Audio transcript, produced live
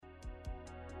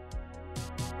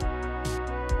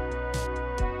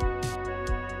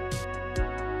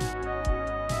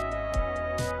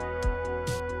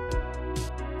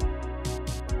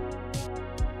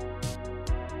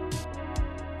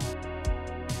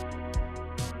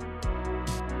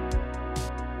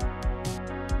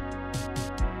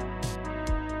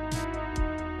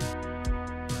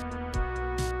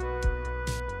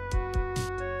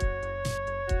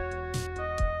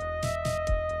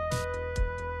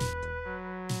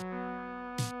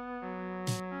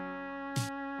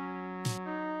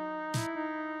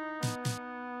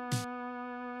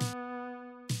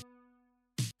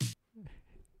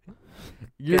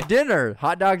Your dinner,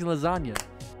 hot dogs and lasagna.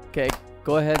 Okay,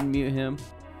 go ahead and mute him.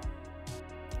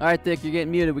 All right, Thick, you're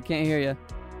getting muted. We can't hear you.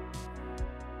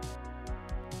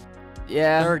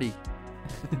 Yeah. 30.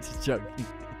 Just joking.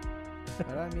 How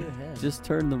do I mute him? Just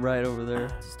turn the right over there.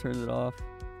 Just turn it off.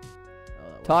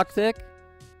 that Talk, works. Thick.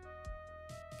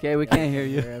 Okay, we can't hear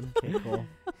you. him. Okay, cool.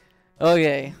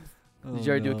 Okay. Oh, Did you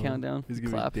already do a no. countdown? He's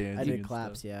gonna Clap. be dancing I did and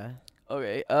claps, stuff. yeah.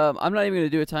 Okay. I'm not even gonna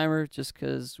do a timer just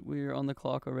because we're on the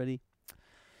clock already.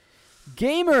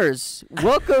 Gamers,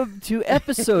 welcome to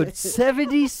episode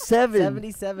 77.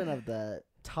 77 of the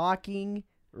Talking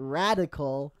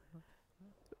Radical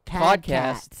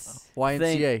Podcasts.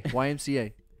 YMCA.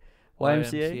 YMCA.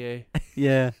 YMCA?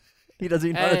 Yeah. He doesn't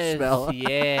even know how to spell.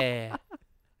 Yeah.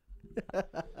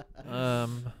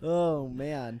 Oh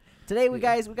man! Today we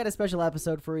got a special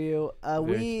episode for you. Very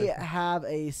We special. have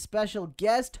a special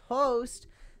guest host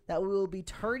that we will be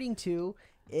turning to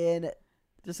in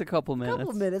Just a couple minutes.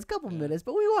 couple minutes.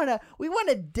 But we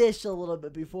wanna dish a little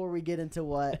bit before we get into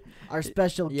what our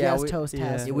special Yeah, guest we- host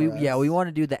has. yeah. for We us. want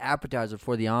to do the appetizer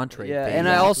for the entree. Yeah, phase. and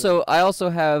I also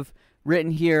have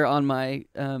written here on my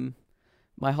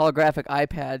my holographic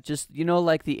iPad, just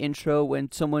like the intro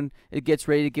when someone gets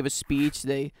ready to give a speech,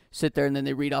 they sit there and then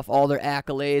they read off all their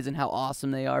accolades and how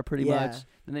awesome they are, pretty Yeah. much.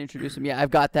 And they introduce them. Yeah,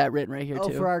 I've got that written right here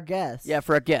too. for our guest. Yeah,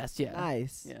 for a guest. Yeah.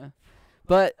 Nice. Yeah.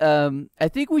 But I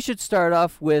think we should start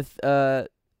off with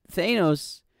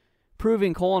Thanos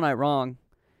proving Cole and I wrong.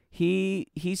 He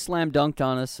slam dunked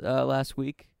on us last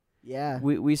week. Yeah.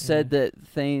 We said that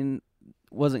Thane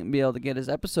wasn't going to be able to get his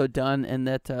episode done and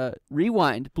that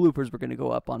Rewind bloopers were going to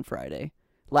go up on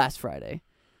last Friday.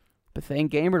 But Thane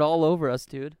gamered all over us,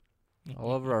 dude.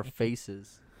 all over our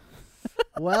faces.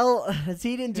 Well,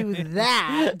 he didn't do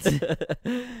that,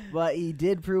 but he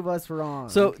did prove us wrong.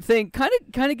 So Thane, kind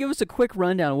of give us a quick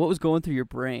rundown of what was going through your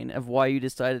brain of why you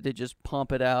decided to just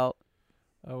pump it out.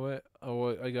 I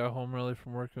got home early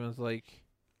from work and it was like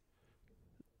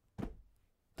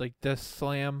death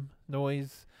slam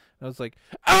noise. And I was like,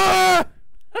 ah!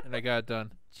 And I got it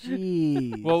done.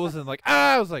 Jeez. Well, it wasn't like,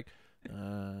 ah! I was like,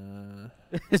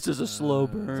 It's just a slow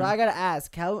burn. So I gotta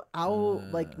ask, how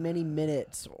like many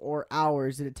minutes or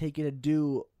hours did it take you to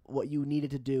do what you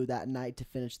needed to do that night to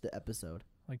finish the episode?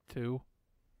 like 2.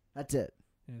 That's it.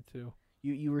 Yeah, 2.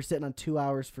 You were sitting on 2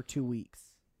 hours for 2 weeks.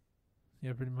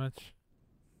 Yeah, pretty much.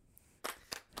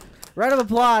 Round of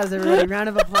applause, everybody! Round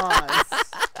of applause.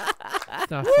 It's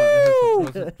not fun. It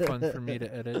wasn't fun for me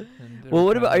to edit. And Well,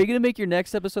 what about? Are you gonna make your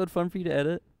next episode fun for you to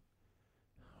edit?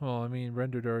 Well, I mean,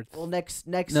 rendered arts. Well, next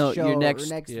No, show your next-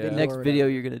 or next Yeah. video. Next or video whatever.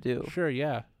 you're gonna do. Sure,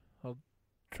 yeah. I'll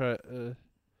try.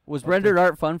 Was Okay. rendered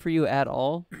art fun for you at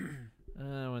all?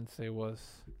 I wouldn't say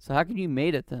was. So how come you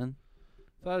made it then?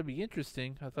 Thought it'd be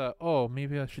interesting. I thought, oh,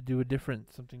 maybe I should do a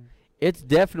different something. It's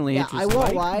definitely Yeah, I interesting.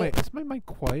 won't lie. Is my mic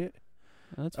quiet?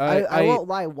 That's I won't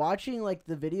lie. Watching like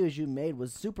the videos you made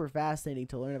was super fascinating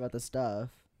to learn about the stuff.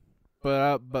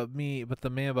 But the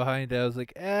man behind it, I was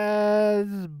like, this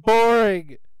is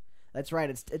boring. That's right.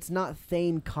 It's not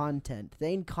Thane content.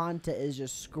 Thane content is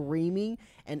just screaming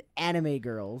and anime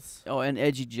girls. Oh, and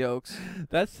edgy jokes.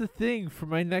 That's the thing. For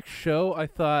my next show, I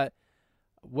thought,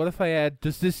 what if I add,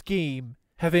 does this game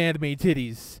have anime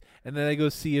titties? And then I go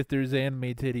see if there's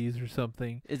anime titties or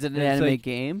something. Is it an And it's anime like-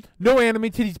 game? No anime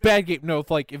titties, bad game. No,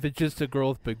 if it's just a girl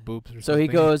with big boobs or So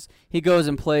something. he goes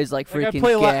and plays like Like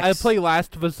freaking I Gex. play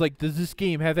Last of Us. Like, does this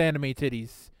game have anime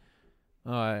titties?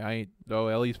 I ain't. Oh,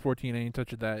 Ellie's 14. I ain't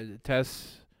touching that.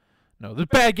 Tess. No, the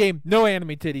bad game. No anime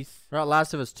titties. What about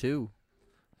Last of Us 2?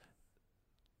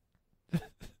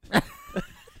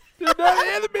 They're not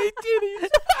anime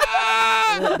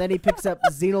titties. Then he picks up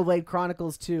Xenoblade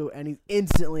Chronicles 2, and he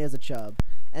instantly has a chub.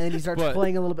 And then he starts But-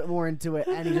 playing a little bit more into it,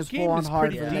 and he just Game full on is hard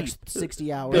pretty for the deep. next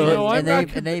 60 hours. No, no, I'm and, then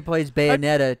not and then he plays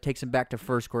Bayonetta, takes him back to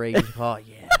first grade. He's like, oh,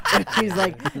 yeah. He's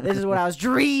like, this is what I was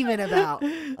dreaming about.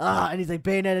 And he's like,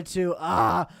 Bayonetta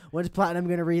 2. When's Platinum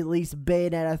going to release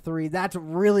Bayonetta 3? That's what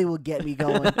really will get me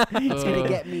going. It's going to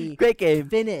get me Great game.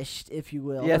 finished, if you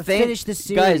will. Yeah, To Thane- finish the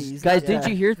series. Guys, not- did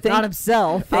you hear Not Thane?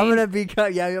 himself. I'm gonna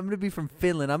be from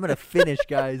Finland. I'm gonna finish,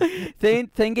 guys.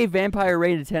 Thane gave Vampire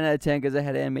Rain a 10 out of 10 because it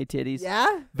had anime titties.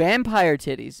 Yeah? Vampire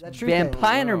titties. That's true, Thane.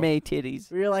 Vampire Wow.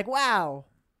 titties. Where you're like, wow.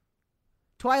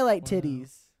 Twilight Wow. titties.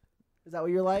 Is that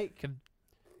what you're like?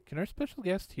 Can our special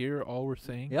guest hear all we're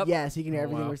saying? Yep. Yes, he can hear Oh,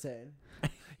 everything wow. we're saying.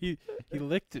 He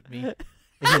licked at me.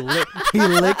 He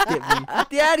licked at me.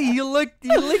 Daddy, you licked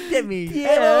at me.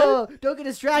 Hey, whoa, don't get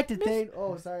distracted, Thane.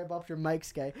 Oh, sorry, I bumped your mic,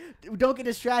 Sky. Don't get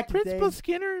distracted, Principal Thane.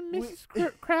 Skinner and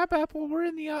Mrs. Crabapple were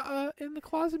in the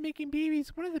closet making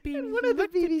babies. One of the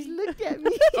babies. Looked at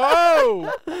me.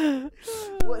 Oh!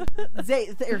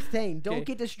 Thane, don't Okay.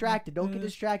 get distracted. Don't get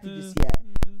distracted just yet.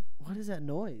 What is that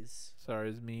noise? Sorry,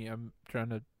 it's me. I'm trying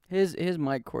to. His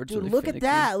mic cord's Dude, really look finicky.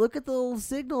 at that. Look at the little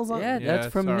signals on Yeah, Yeah,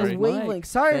 that's from sorry. his his mic. wavelength.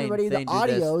 Sorry, Thane, everybody. Thane, The do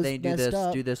audio is Thane, do messed this.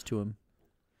 up. Do this to him.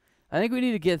 I think we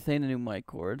need to get Thane a new mic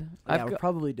cord. Yeah, we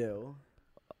probably do.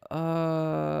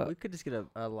 We could just get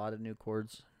a lot of new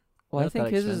cords. Well, I Not think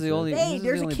that his is the expensive. only. Hey, his is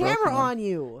there's the a only camera broken one. on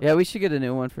you. Yeah, we should get a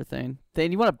new one for Thane.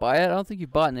 Thane, you want to buy it? I don't think you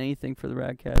bought anything for the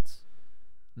Rad Cats.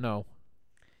 No.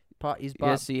 He's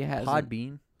bought Yes, he has.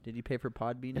 Podbean. Did he pay for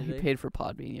Podbean He today? paid for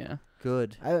Podbean, yeah.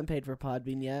 Good. I haven't paid for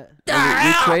Podbean yet.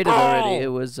 We traded already. It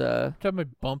was Time I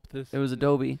bump this. it was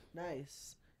Adobe.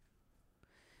 Nice.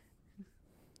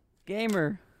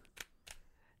 Gamer.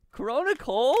 Corona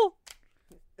Cole?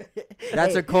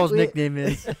 That's Hey, what Cole's we- nickname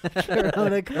is.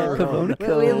 Corona Cole. Corona We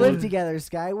Cole. live together,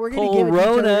 Sky. We're gonna give it to each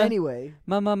Corona. other anyway.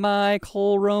 My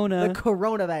Corona. The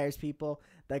coronavirus, people.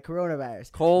 The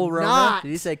coronavirus. Cole Rona. Not Did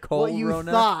he say Cole what you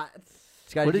Rona? thought.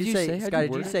 Scott, What did did you you say? say? How'd Scott, you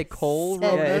did you word say it? Cole Said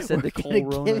Rona? Yeah, I said we're the gonna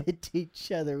Cole give Rona. it to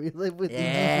each other. We live with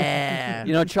Yeah.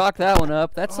 You know, chalk that one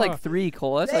up. That's Oh. like 3,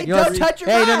 Cole. That's Hey, like You know don't what- touch your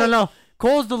Hey, no, mic. no.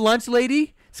 Cole's the lunch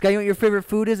lady. Scott, you know what your favorite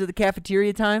food is at the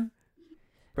cafeteria time?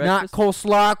 Not breakfast.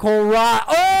 coleslaw, Cole Rot.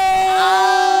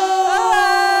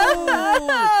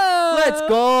 Oh! Let's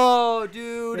go,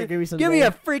 dude. Yeah, give me some Give me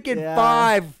a day. freaking Yeah.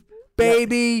 5,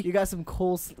 baby. You got some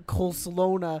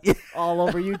Coleslona all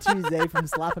over you too, Zay, from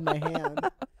slapping my hand.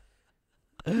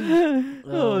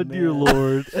 Oh, dear man.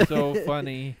 Lord. So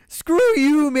funny. Screw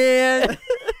you, man.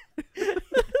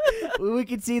 We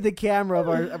can see the camera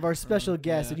of our special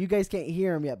guest, yeah. and you guys can't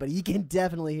hear him yet, but you can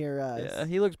definitely hear us. Yeah,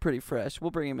 he looks pretty fresh.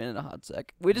 We'll bring him in a hot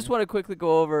sec. We just want to quickly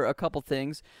go over a couple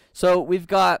things. So we've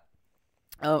got.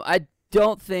 I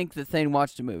don't think that Thane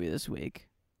watched a movie this week.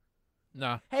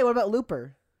 Nah. Hey, what about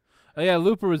Looper? Oh yeah,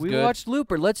 Looper was We good. watched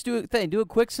Looper. Let's do it. Thane, do a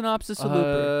quick synopsis of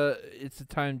Looper. It's a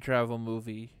time travel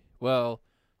movie. Well,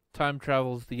 time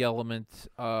travel's the element.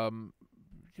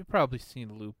 You've probably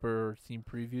seen Looper or seen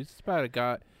previews. It's about a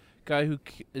guy who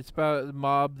it's about a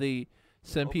mob. They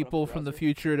send people from the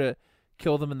future to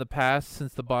kill them in the past,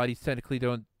 since the bodies technically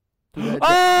don't. We gotta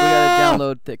Ah!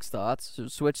 download Thick's Thoughts. So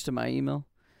switch to my email.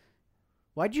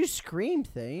 Why'd you scream,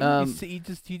 Thane? He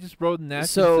just wrote in that.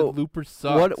 so said Looper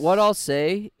sucks. What I'll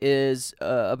say is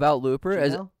about Looper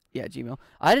as Gmail? Gmail.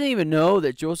 I didn't even know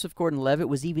that Joseph Gordon-Levitt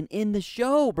was even in the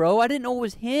show, bro. I didn't know it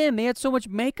was him. He had so much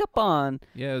makeup on.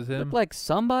 Yeah, it was him. Looked like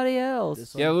somebody else.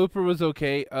 This Yeah, one? Looper was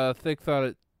okay. Thick thought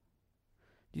it.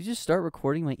 Did you just start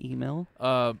recording my email?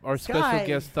 Our special Sky.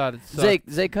 guest thought it sucked.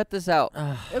 Zay, cut this out.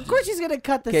 Of course he's gonna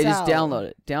cut this Okay, out. just download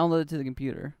it. Download it to the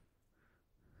computer.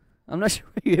 I'm not sure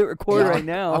you hit record Yeah, right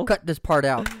now. I'll cut this part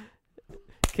out.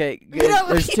 Okay, You don't-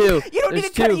 there's two. You don't need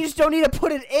There's to cut it. two. You just don't need to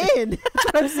put it in. That's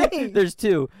what I'm saying. There's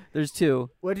two. There's two.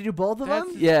 What, to do both of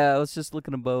That's- them? Yeah, let's just look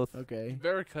at them both. Okay.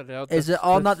 Better cut it out. Is it That's-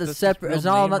 all that's- not the that's his separate? real Is it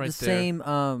all name not right the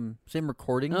there. same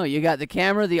recording? No, you got the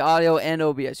camera, the audio, and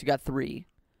OBS. You got 3.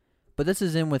 But this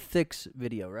is in with Thick's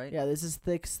video, right? Yeah, this is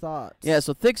Thick's Thoughts. Yeah,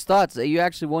 so Thick's Thoughts, you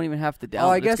actually won't even have to download. Oh,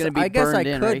 I It's guess gonna be I burned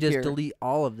in could right just here. delete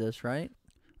all of this, right?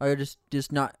 Or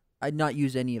just not. I'd not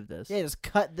use any of this. Yeah, just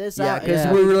cut this Yeah, out. because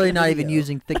and we're delete really the not even video.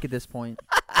 using Thick at this point.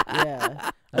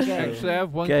 Yeah. Okay. Actually, I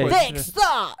have one Okay. question. Thick's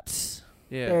Thoughts.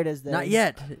 Yeah. There it is. There. Not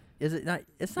yet. Is it not?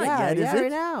 It's not yeah, yet, yeah, is it?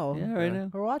 right now. Yeah, right Yeah. now.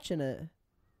 We're watching it.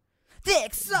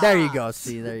 Thick's Thoughts. There you go.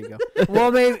 See, there you go.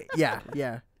 Well, maybe.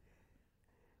 Yeah.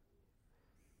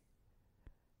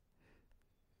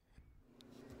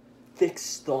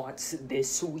 Thick's thoughts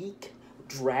this week: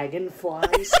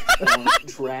 dragonflies, or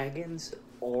dragons,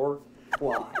 or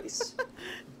flies.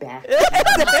 Back to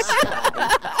the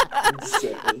sky and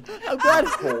say, I'm glad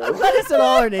I said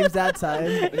all our names that time.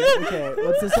 Okay,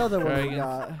 what's this other one we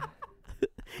Dragons.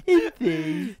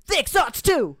 got? Thick's Thoughts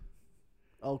 2.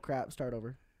 Oh crap! Start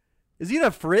over. Is he in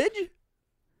a fridge?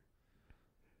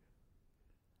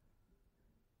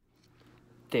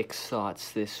 Thick's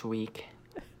thoughts this week: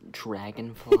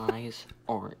 dragonflies,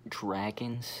 or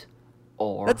dragons,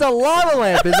 or That's a lava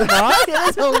lamp, is it not? It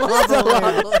is a lava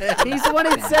lamp. He's the one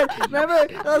who said. Remember,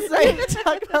 I was saying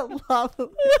talk about lava.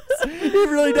 He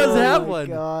really does have Oh my one.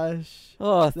 gosh.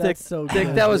 Oh, That's Thick. so Thick,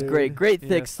 good, that was dude. great. Great Yeah,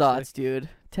 Thick's Thick. Thoughts, dude.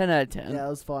 10 out of 10. Yeah, that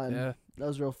was fun. Yeah. That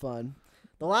was real fun.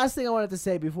 The last thing I wanted to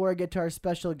say before I get to our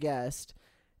special guest,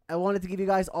 I wanted to give you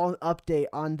guys all an update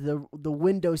on the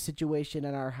Windows situation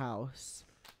in our house.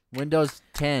 Windows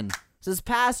 10. So this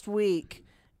past week,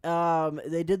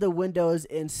 They did the windows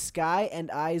in Sky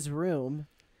and I's room,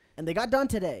 and they got done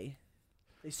today.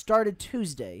 They started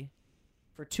Tuesday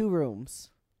for 2 rooms.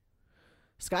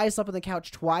 Sky slept on the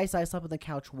couch twice. I slept on the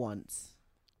couch once.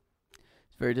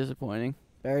 It's very disappointing.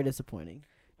 Very disappointing.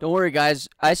 Don't worry, guys.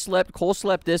 Cole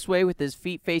slept this way with his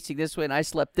feet facing this way, and I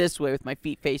slept this way with my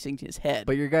feet facing his head.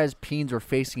 But your guys' peens were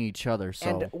facing each other, so.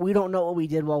 And we don't know what we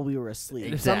did while we were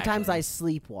asleep. Exactly. Sometimes I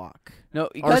sleepwalk. No,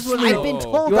 you Or guys want to I've been Oh.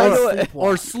 told You I wanna know what- sleepwalk.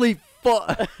 or sleep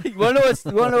foot. you want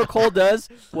to know what Cole does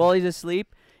while he's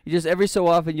asleep? He just every so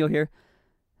often you'll hear.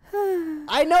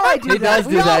 I know I do He that. does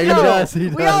We do all that. He know. does. He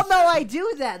We all does. know I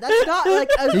do that. That's not like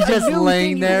a He's a just new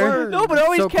laying thing you there. learn. No, but it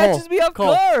always So, catches Cole, me off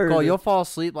Cole, guard. Cole, you'll fall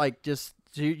asleep like just.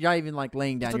 So you're not even like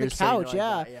laying down. Just on You're the just sitting couch, like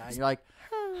yeah. that. Yeah. And you're like.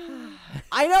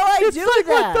 I know I It's do like,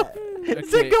 that. what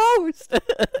It's Okay. a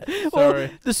ghost. Well,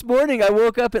 Sorry. this morning I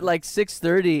woke up at like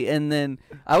 6:30, and then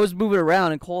I was moving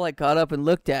around, and Cole like got up and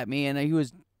looked at me, and he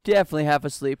was definitely half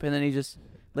asleep, and then he just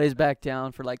lays back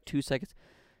down for like 2 seconds.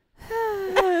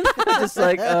 Just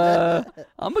like, I'm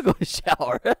gonna go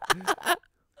shower.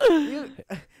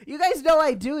 You guys know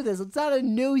I do this. It's not a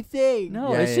new thing.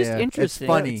 No, Yeah, it's yeah, just yeah. interesting.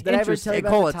 It's funny. It's Did I ever interesting. tell you Hey,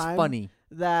 about Cole, the it's time funny.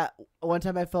 That one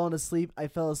time I fell asleep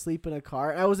in a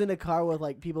car. And I was in a car with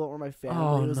like people that were my family.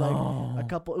 Oh, it was no. like a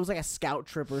couple. It was like a scout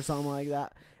trip or something like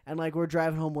that. And like we're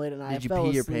driving home late, and I Did you fell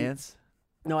pee your asleep. pants?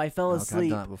 No, I fell Okay, I've asleep,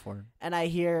 done it before. and I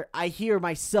hear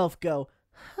myself go,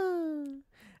 and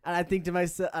I think to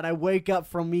myself, and I wake up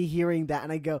from me hearing that,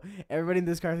 and I go, everybody in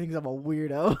this car thinks I'm a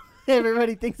weirdo.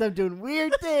 Everybody thinks I'm doing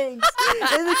weird things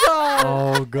in the car.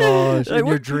 Oh gosh! Like, in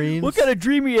your what- dreams. What kind of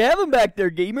dream are you having back there,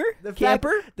 gamer? The fact-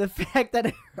 Camper? The fact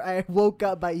that I woke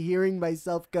up by hearing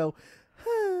myself go,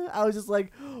 I was just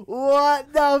like,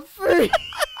 what the freak?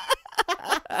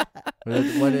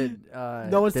 What did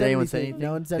No one did said anyone say anything. anything?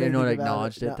 No one said Did anyone anything about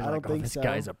acknowledged it. it? No, They're I like, don't "Oh, think this so."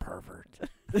 guy's a pervert."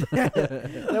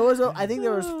 I think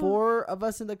there was 4 of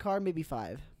us in the car, maybe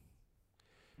 5.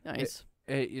 Nice.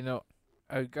 Hey,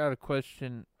 I got a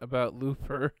question about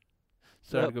Looper.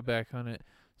 Sorry to Yep. go back on it.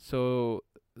 So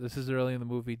this is early in the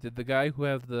movie. Did the guy who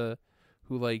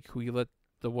you let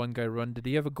the one guy run? Did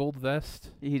he have a gold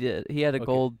vest? He did. He had a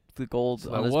Okay. the gold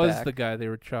So on that his was back. the guy they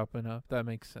were chopping up. That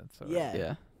makes sense. All right. Yeah.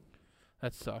 Yeah.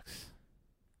 That sucks.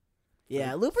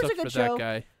 Yeah, Looper's Sucks a good for that show.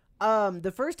 guy.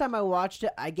 The first time I watched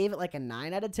it, I gave it like a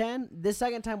 9 out of 10. The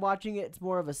second time watching it, it's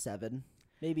more of a 7,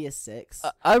 maybe a 6.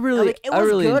 I really, Like, it I was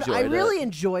really good. enjoyed I it. really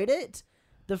enjoyed it.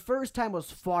 The first time was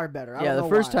far better. I Yeah, don't the know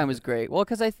first why. time was great. Well,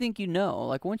 because I think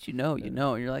like once you know, and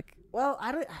you're like, Well,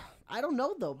 I don't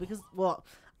know though, because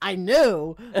I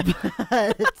knew,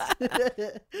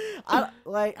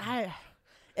 but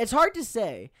it's hard to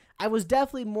say. I was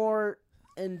definitely more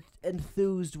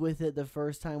enthused with it the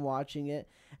first time watching it,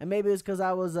 and maybe it's because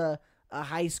I was a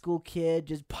high school kid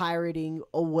just pirating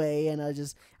away, and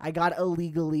I got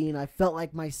illegally, and I felt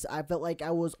like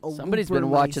I was a Somebody's looper been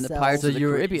watching the myself. Pirates So of the you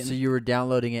were Caribbean. so you were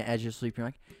downloading it as you're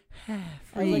sleeping. You're like,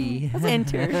 free. Let's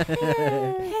enter.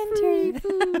 free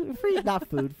food, free not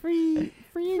food, free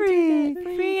internet,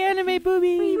 free anime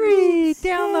boobies. Free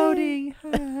downloading.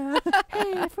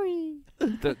 hey, free.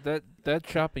 That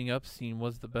chopping up scene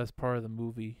was the best part of the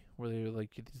movie, where they were like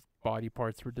these body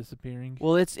parts were disappearing.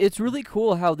 Well, it's really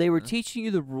cool how they were teaching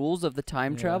you the rules of the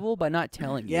time Yeah. travel by not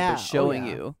telling you, Yeah, but oh, showing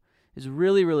yeah. you. It's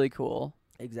really, really cool.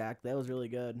 Exactly, that was really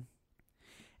good.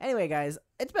 Anyway, guys,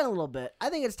 it's been a little bit. I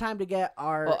think it's time to get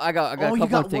our. Oh, I got Oh, a you couple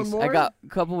got more things. one I more? got a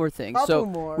couple more things. Couple So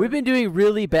more. we've been doing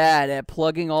really bad at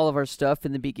plugging all of our stuff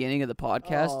in the beginning of the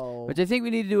podcast, Oh. which I think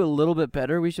we need to do a little bit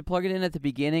better. We should plug it in at the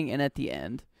beginning and at the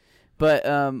end. But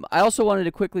I also wanted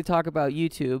to quickly talk about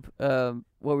YouTube,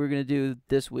 what we're going to do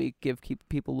this week, keep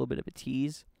people a little bit of a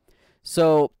tease.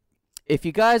 So if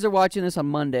you guys are watching this on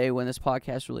Monday when this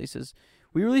podcast releases,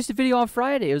 we released a video on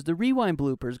Friday. It was the Rewind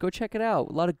bloopers. Go check it out.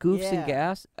 A lot of goofs Yeah. and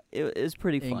gas. It's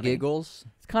pretty funny. And giggles.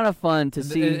 It's kind of fun to And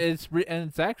see.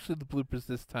 it's actually the bloopers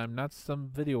this time, not some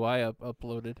video I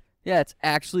uploaded. Yeah, it's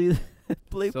actually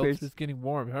bloopers. Seltz is getting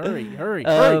warm. Hurry, hurry,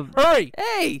 Um, hurry!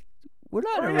 Hey, we're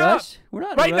not in Hurry a up. rush. We're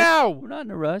not in Right a rush. now! We're not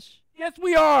in a rush. Yes,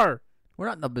 we are. We're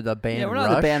not in the band. Yeah, we're not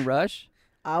in Rush. the band rush.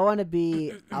 I want to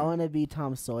be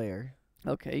Tom Sawyer.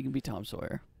 Okay, you can be Tom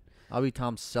Sawyer. I'll be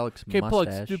Tom Selleck's Okay, plugs.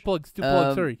 mustache. Do plugs.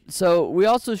 Hurry. So we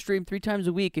also stream 3 times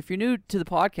a week. If you're new to the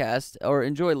podcast or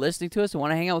enjoy listening to us and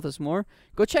want to hang out with us more,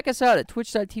 go check us out at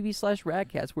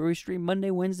twitch.tv/radcats, where we stream Monday,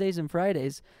 Wednesdays, and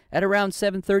Fridays at around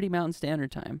 7:30 Mountain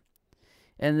Standard Time.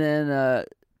 And then,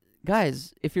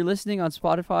 guys, if you're listening on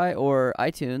Spotify or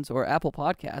iTunes or Apple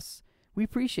Podcasts, we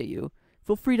appreciate you.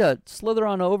 Feel free to slither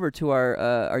on over to our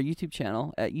YouTube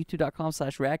channel at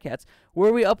youtube.com/radcats,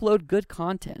 where we upload good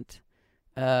content.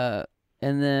 And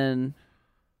then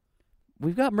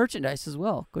we've got merchandise as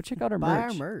well. Go check out our Buy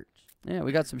merch. our merch. Yeah,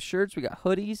 we got some shirts, we got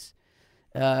hoodies,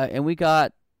 and we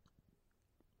got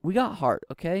heart.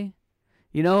 Okay,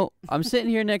 you know, I'm sitting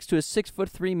here next to a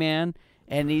 6'3" man,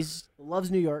 and he's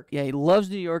Loves New York. yeah, he loves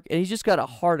New York, and he's just got a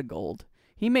heart of gold.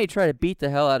 He may try to beat the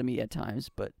hell out of me at times,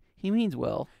 but he means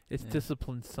well. It's Yeah.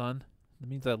 discipline, son. It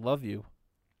means I love you.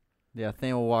 Yeah,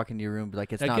 Thane will walk into your room and be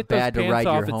like, it's Now not get bad those to pants ride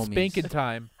off. your It's homies. spanking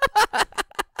time.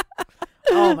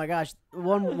 Oh my gosh!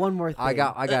 One more thing. I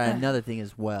got another thing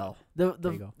as well. There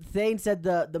you go. Thane said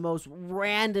the most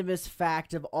randomest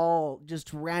fact of all,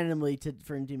 just randomly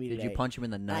for him to me Did today. you punch him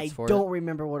in the nuts I for don't it?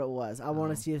 remember what it was. I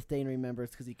want Oh. to see if Thane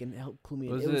remembers because he can help clue me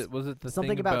in. Was it the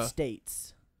something thing about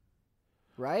states,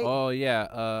 right? Oh yeah.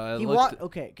 I he looked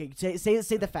Okay.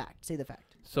 Say the fact. Say the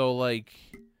fact.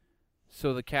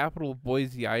 So the capital of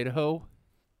Boise, Idaho.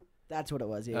 That's what it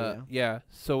was. Yeah. Yeah.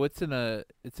 So it's in a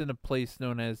place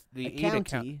known as the A Ada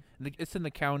county. It's in the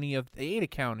county of Ada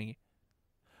County.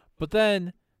 But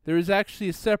then there is actually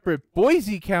a separate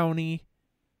Boise County,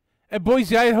 and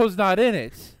Boise, Idaho's not in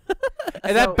it, and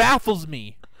So- that baffles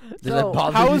me. Does So, that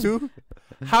bother how is- you?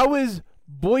 How is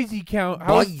Boise County?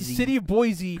 How is the Boise. city of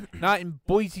Boise not in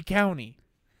Boise County?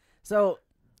 So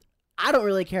I don't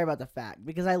really care about the fact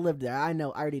because I lived there. I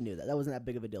already knew that. That wasn't that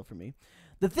big of a deal for me.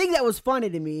 The thing that was funny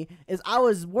to me is I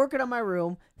was working on my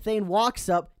room. Thane walks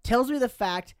up, tells me the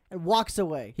fact, and walks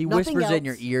away. He Nothing whispers in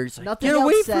else- your ears, like, Nothing get else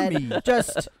away said. from me.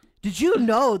 Just, did you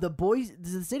know the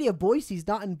city of Boise's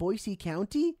not in Boise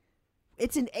County?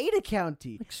 It's in Ada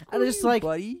County. I was just like,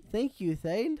 buddy. thank you,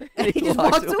 Thane. And And he he just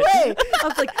walks walked away. I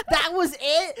was like, that was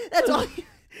it? That's all.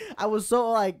 I was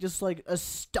so just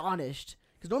astonished.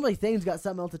 Because normally Thane's got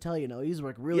something else to tell you. He's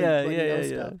like really letting you know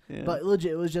stuff. yeah. But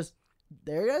legit, it was just,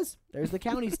 there it is. There's the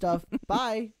county stuff.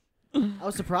 Bye. I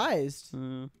was surprised.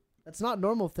 That's not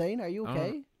normal, Thane. Are you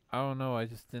okay? I don't know. I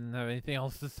just didn't have anything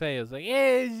else to say. I was like,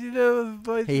 hey,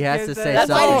 Boise. He has to say That's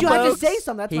why did you have to folks. say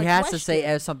something? That's He my has question. to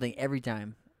say something every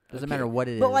time. Doesn't matter what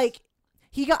it is. But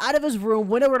he got out of his room,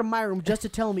 went over to my room just to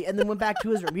tell me, and then went back to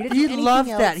his room. He didn't he do anything loves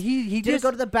else. that. He Didn't just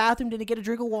go to the bathroom. Didn't get a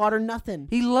drink of water. Nothing.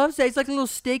 he loves that. It's like a little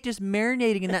steak just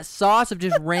marinating in that sauce of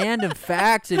just random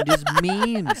facts and just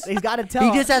memes. He's got to tell.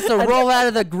 He just has to roll out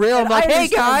of the grill. I'm and like, I hey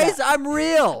understand guys, I'm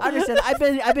real. I understand. I've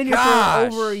been here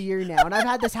Gosh. for over a year now, and I've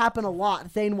had this happen a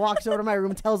lot. Thane walks over to my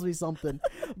room and tells me something,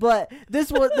 but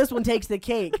this one takes the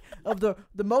cake of the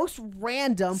most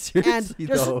random Seriously,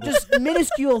 and though. just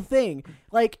minuscule thing.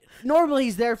 Like normally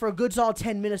he's there for a good solid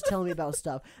 10 minutes telling me about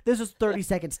stuff. This was 30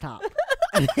 seconds top.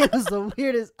 And it was the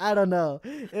weirdest. I don't know.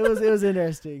 It was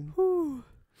interesting. All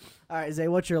right, Zay,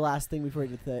 what's your last thing before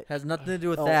you get that? Has nothing to do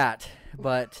with Oh. that,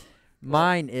 but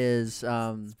mine is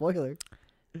Spoiler.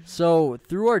 so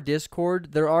through our Discord,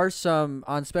 there are some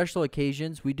on special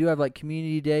occasions. We do have like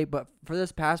community day, but for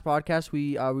this past podcast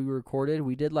we recorded,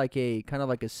 we did like a kind of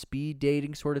like a speed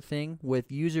dating sort of thing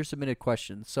with user submitted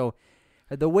questions. So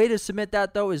the way to submit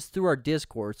that though is through our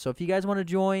Discord. So if you guys want to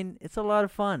join, it's a lot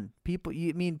of fun. People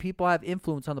have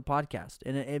influence on the podcast,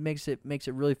 and it makes it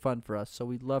really fun for us. So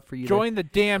we'd love for you Join the to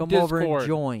damn come Discord. over and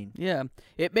join. Yeah,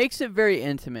 it makes it very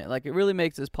intimate. Like, it really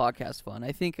makes this podcast fun.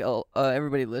 I think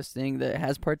everybody listening that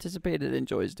has participated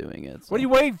enjoys doing it. What are you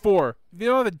waiting for? If you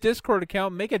don't have a Discord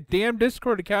account, make a damn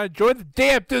Discord account and join the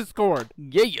damn Discord.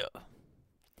 Yeah.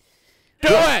 Do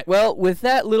it! Well, with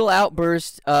that little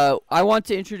outburst, I want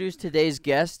to introduce today's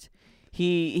guest.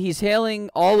 He's hailing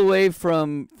all the way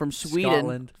from Sweden,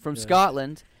 Scotland. from Yeah.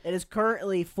 Scotland. It is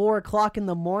currently 4:00 in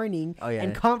the morning, Oh, yeah.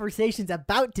 and conversation's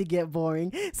about to get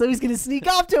boring. So he's gonna sneak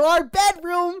off to our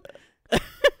bedroom.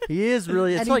 He is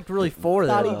really. It's And he like really for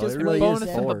thought that. he just It really wanted is to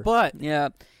Bonus in the for. butt. Yeah,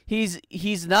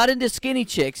 he's not into skinny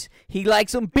chicks. He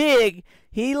likes them big.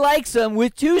 He likes them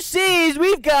with 2 C's.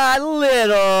 We've got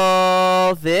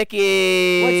Little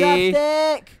Thicky. What's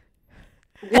up, Thick?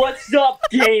 What's up,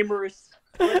 gamers?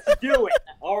 Let's do it,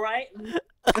 alright?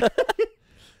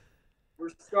 We're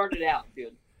starting out,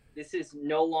 dude. This is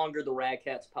no longer the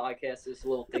Radcats podcast. This is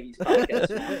Little Piggy's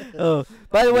podcast now. Oh,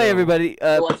 by the way, everybody,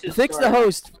 Let's just Thick's the start.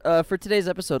 host for today's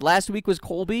episode. Last week was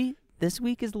Colby. This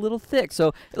week is Little Thick.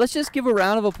 So let's just give a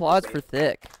round of applause for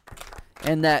Thick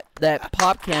and that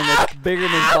pop can that's bigger than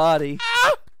his body.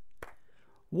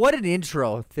 What an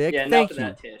intro, Thick. Yeah, enough Thank of you.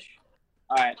 that, Tish.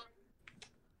 Alright.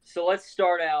 So let's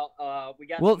start out. We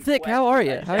got Well, some Thick, how are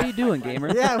you? questions. How are you doing,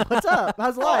 gamer? Yeah, what's up?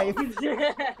 How's life?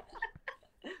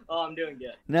 Oh, I'm doing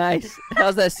good. Nice.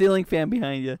 How's that ceiling fan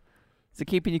behind you? Is it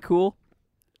keeping you cool?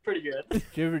 Pretty good. Did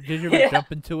you ever Yeah.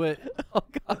 jump into it? Oh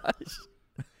gosh.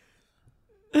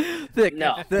 Thick,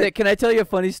 No. Thick, can I tell you a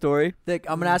funny story? Thick,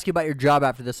 I'm gonna ask you about your job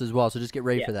after this as well, so just get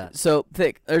ready Yeah. for that. So,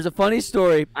 Thick, there's a funny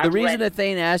story. The I'm reason ready. that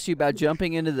Thane asked you about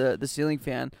jumping into the ceiling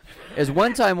fan is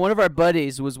one time one of our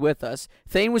buddies was with us.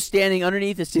 Thane was standing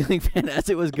underneath the ceiling fan as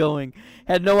it was going,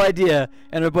 had no idea,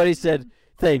 and our buddy said,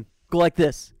 Thane, go like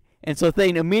this. And so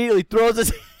Thane immediately throws his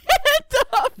hand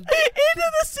up into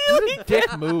the ceiling fan.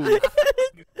 Dick move.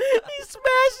 He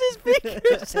smashed his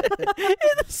fingers in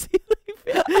the ceiling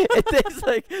fan. And Thane's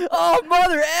like, oh,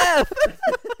 mother F.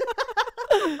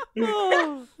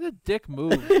 Oh, It's a dick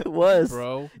move, it was.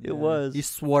 bro. It was. He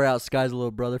swore out Sky's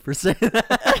little brother for saying that.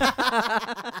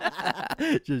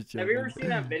 Just Have you ever joking. seen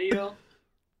that video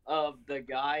of the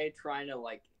guy trying to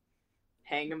like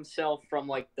hang himself from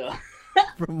like the,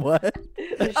 From what?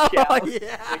 the Oh, shower?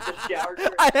 yeah. Like the shower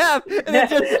curtain? I have. And it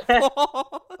just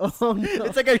falls. Oh no.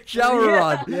 It's like a shower Yeah.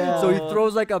 rod. Yeah. So he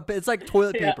throws like it's like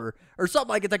toilet Yeah. paper or something,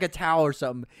 like it's like a towel or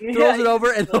something. Yeah, Throws it he over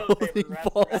just and the toilet whole paper thing wraps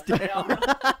falls around.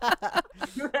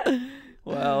 down.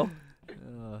 Wow.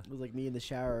 It was like me in the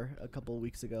shower a couple of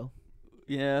weeks ago.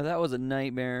 Yeah, that was a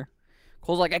nightmare.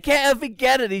 Cole's like, I can't even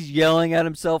get it. He's yelling at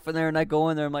himself in there, and I go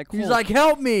in there. I'm like, Cole, He's like,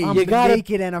 help me. I'm You gotta-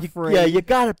 naked and afraid. yeah, you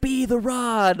gotta be the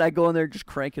rod. I go in there, and just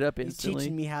crank it up He's instantly.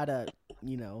 teaching me how to,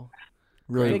 you know,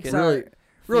 really, fix really, our-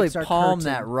 really fix our palm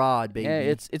curtain. that rod, baby. Yeah,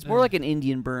 it's more like an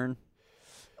Indian burn.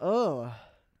 Oh,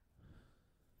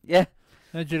 Yeah.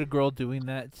 Imagine a girl doing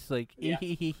that. It's like, Yeah.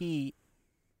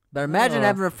 But imagine Oh.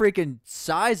 having a freaking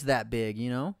size that big, you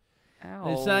know?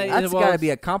 Ow. It's not- That's well, got to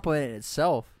be a compliment in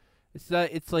itself. It's not.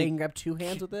 It's you like can grab two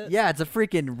hands with it. Yeah, it's a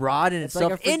freaking rod in It's like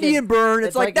itself. a freaking- Indian burn. It's,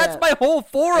 it's like, like that's a- my whole It's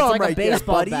forearm like right a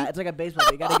baseball there, buddy. bat. It's like a baseball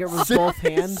bat. You gotta get it with both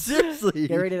hands. Seriously.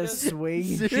 Get ready to swing.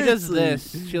 she does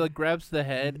this. She like grabs the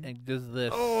head and does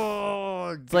this.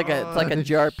 Oh, It's like a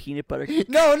jar of peanut butter.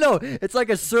 No, it's like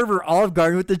a server Olive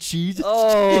Garden with the cheese.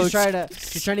 Oh, She's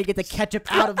trying to get the ketchup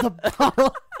out of the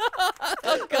bottle.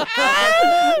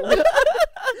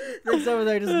 Nick's over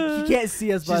there, he can't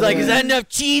see us. by she's the like, way. is that enough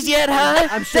cheese yet, huh?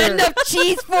 I'm Is that sure. enough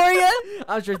cheese for you?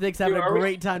 I'm sure Nick's having Dude, a are we-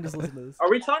 great time just listening to this. Are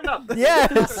we talking about?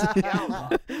 Yes.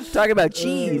 Talking about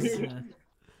cheese.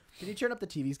 Can you turn up the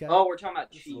TVs, guys? Oh, we're talking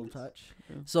about Just a little cheese. touch.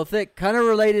 So Thick, kind of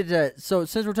related to. So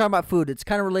since we're talking about food, it's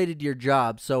kind of related to your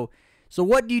job. So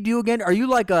what do you do again? Are you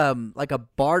like a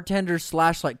bartender /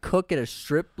 like cook at a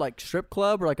strip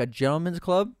club or like a gentleman's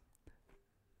club?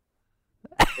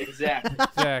 Exactly.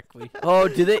 Exactly. Oh,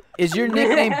 is your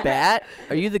nickname Bat?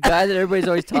 Are you the guy that everybody's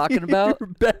always talking about?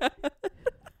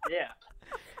 Yeah.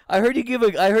 I heard you give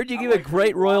a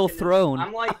great royal throne.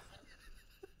 I'm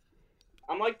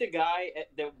like the guy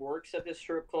that works at the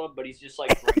strip club, but he's just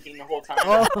like drinking the whole time.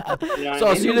 Oh. You know what So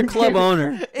I you're mean? the club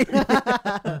owner.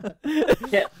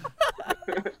 Yeah.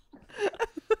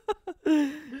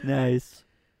 Nice.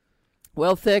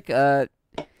 Well, Thick, I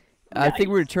think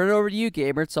we're going to turn it over to you,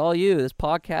 Gamer. It's all you. This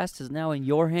podcast is now in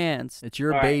your hands. It's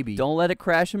your All right. baby. Don't let it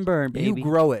crash and burn, you baby.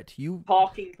 grow it. You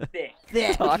Talking thick.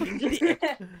 Talking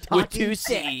with two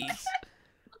C's.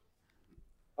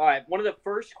 All right, one of the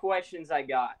first questions I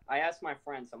got, I asked my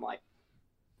friends, I'm like,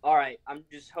 all right, I'm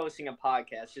just hosting a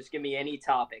podcast. Just give me any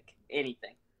topic,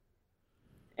 anything.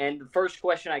 And the first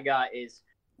question I got is,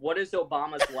 what is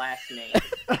Obama's last name?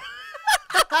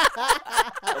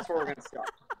 That's where we're going to start.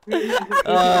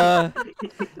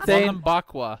 Thane,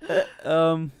 Bakwa.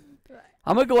 I'm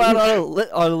going to go out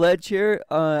on a ledge here.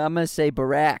 I'm going to say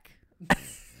Barack.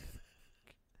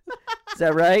 Is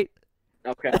that right?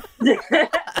 Okay.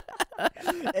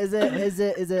 Is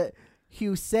it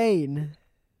Hussein?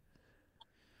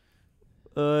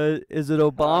 Is it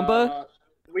Obama?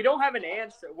 We don't have an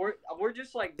answer. We're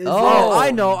just like. Is Oh, it-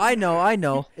 I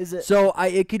know. Is it? So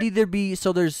it could either be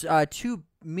there's two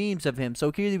memes of him. So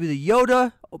it could either be the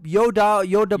Yoda Bamba,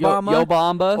 Yo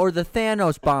Bamba. or the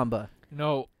Thanos Bamba.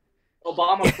 No.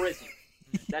 Obama prison.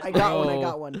 That's I got one. I No.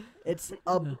 got one. It's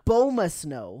a Boma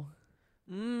Snow,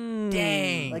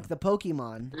 Dang. like the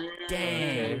Pokemon.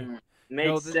 Dang.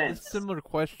 No, Makes this sense. is a similar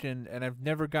question, and I've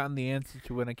never gotten the answer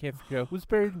to it. And I can't figure out who's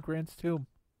buried in Grant's tomb.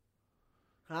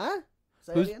 Huh?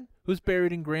 Say Who's- it again. Who's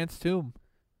buried in Grant's tomb?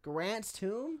 Grant's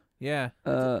tomb. Yeah.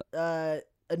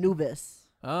 Anubis.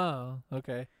 Oh,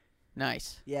 okay.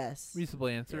 Nice. Yes. Reasonable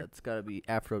Yeah, answer. it's got to be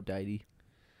Aphrodite.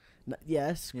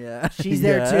 Yes. Yeah. She's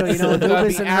there too. You know, It's gotta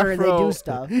Anubis be and her, and they Afro. do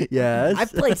stuff. Yes. I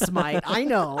play Smite. I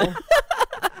know.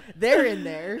 They're in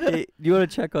there. Hey, do you want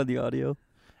to check on the audio?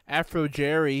 Afro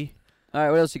Jerry. All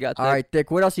right, what else you got? All Thick? right,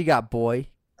 Thick. What else you got, boy?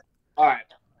 All right.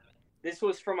 This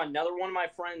was from another one of my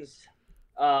friends.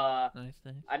 Nice.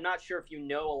 I'm not sure if you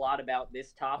know a lot about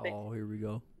this topic. Oh, here we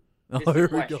go. This Oh, is here a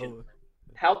we question. go.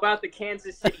 How about the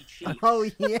Kansas City Chiefs? Oh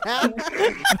yeah.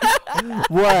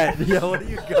 What? Yeah, what do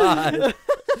you got?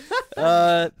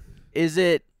 Is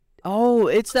it? Oh,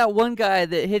 it's that one guy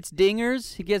that hits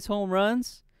dingers. He gets home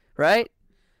runs, right?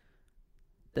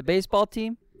 The baseball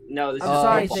team. No, this I'm is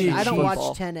sorry, football. Thing, I don't Football.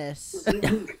 watch tennis.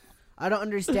 I don't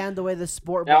understand the way the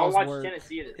sport I don't balls watch work.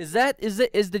 tennis either.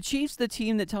 Is the Chiefs the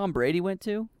team that Tom Brady went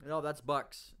to? No, that's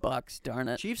Bucks. Bucks, darn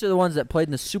it. Chiefs are the ones that played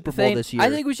in the Super Bowl Thane, this year. I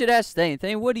think we should ask Thane.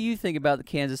 Thane, what do you think about the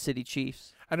Kansas City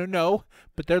Chiefs? I don't know,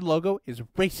 but their logo is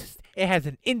racist. It has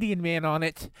an Indian man on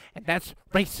it, and that's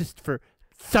racist for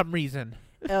some reason.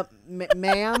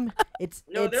 Ma'am, it's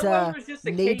No, their logo is just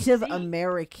a Native KC.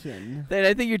 American. Thane,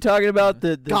 I think you're talking about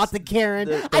the Got the Karen.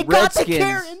 the I got the Redskins.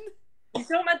 Karen. He's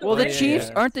talking about the Well, the Redskins. Chiefs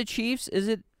yeah. aren't the Chiefs. Is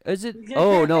it?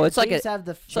 Oh no, it's like a. Chiefs have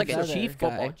the like a feather. chief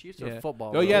football. guy. Chiefs Yeah. are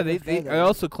football. Oh yeah, bro. they I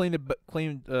also complained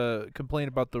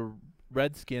about the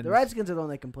Redskins. The Redskins are the one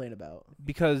they complain about.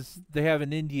 because they have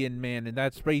an Indian man, and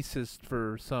that's racist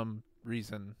for some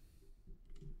reason.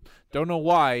 Don't know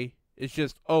why. It's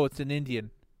just it's an Indian.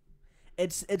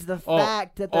 It's the Oh,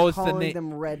 fact that they're it's the calling na-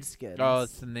 them Redskins. Oh,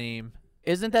 it's the name.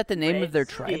 Isn't that the name of their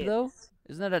tribe though? Redskins.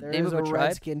 Isn't that a There name is of a tribe?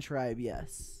 Redskin tribe,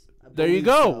 yes. I There you believe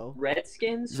go. so.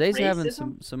 Redskins. Zay's having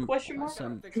Racism? some Question mark?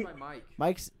 some. Fix my mic.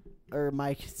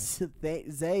 Mike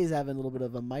Zay's having a little bit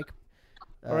of a mic.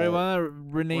 All right, why not We're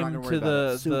rename not to gonna worry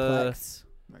about the suplex.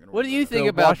 What do you the think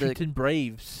about the? Washington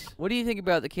Braves? What do you think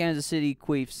about the Kansas City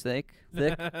Chiefs? Thick.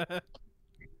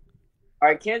 All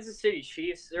right, Kansas City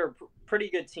Chiefs. They're a pretty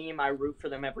good team. I root for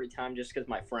them every time just because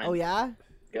my friend Oh yeah.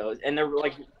 goes, and they're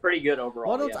like pretty good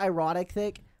overall. What's yeah. ironic,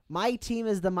 Thick? My team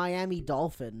is the Miami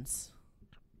Dolphins.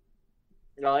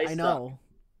 No, they I know.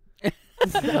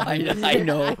 I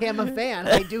know. I am a fan.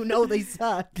 I do know they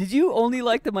suck. Did you only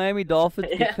like the Miami Dolphins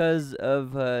Yeah. because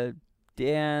of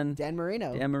Dan Dan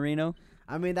Marino. Dan Marino?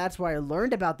 I mean, that's where I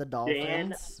learned about the Dan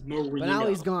Dolphins. Marino. But now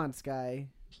he's gone, Sky.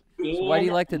 So why do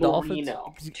you like the Dolphins?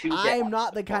 I'm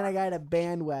not the kind of guy to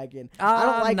bandwagon. I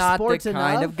don't I'm like not sports the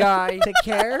kind enough of guy. to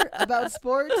care about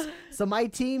sports. So my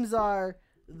teams are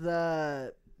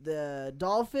the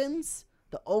Dolphins,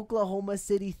 the Oklahoma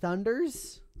City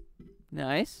Thunders.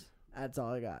 Nice. That's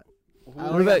all I got. I What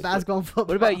only got about- basketball and football.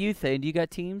 What about you, Thane? Do you got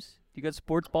teams? Do you got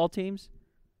sports ball teams?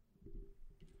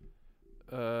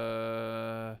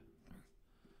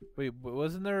 Wait,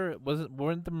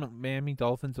 weren't the Miami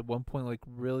Dolphins at one point like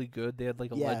really good? They had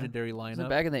like a Yeah. legendary Was lineup. it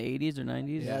back in the 80s or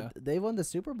 90s? Yeah, Yeah. they won the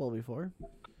Super Bowl before.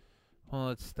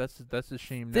 Well, that's a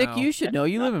shame Vic, now. you should know.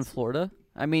 You live in Florida.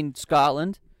 I mean,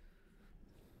 Scotland.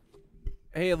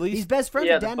 Hey, at He's least best friends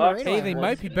Yeah, with the Dan Bucks- Marino. hey, I they heard.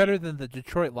 might be better than the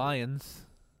Detroit Lions.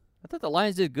 I thought the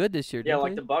Lions did good this year, Yeah, didn't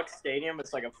like they? the Bucks Stadium.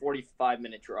 It's like a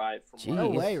 45-minute drive from. where I No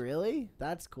Jeez. live. way, really?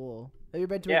 That's cool. Have you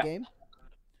been to a Yeah. game?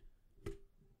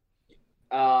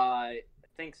 I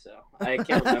think so. I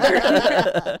can't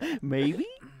remember. Maybe.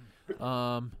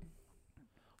 I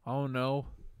don't know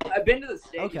I've been to the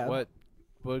stadium. Okay.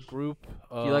 what group.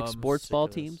 Do you like sports ball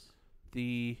sick of this. teams?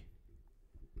 The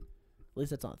At least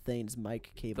that's on Thane's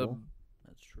mic cable.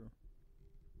 That's true.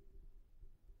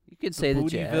 You could say the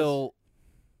Jazz.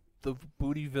 the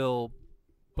Bootyville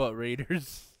Butt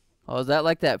Raiders. Oh, is that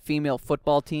like that female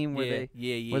football team where they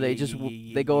yeah, just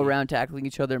yeah, they go yeah. around tackling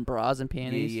each other in bras and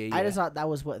panties? Yeah, I just thought that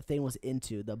was what Thane was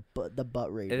into, the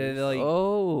butt raiders. And then they like,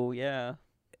 Oh yeah.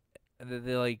 and then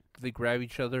they grab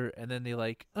each other, and then they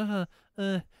like, and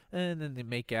then they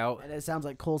make out. And it sounds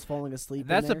like Cole's falling asleep. And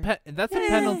that's in there. and that's a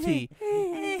penalty.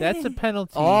 That's a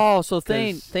penalty. Oh, so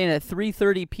Thane 'cause- at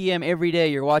 3:30 p.m. every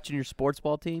day you're watching your sports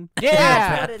ball team?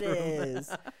 Yeah. That's what it is.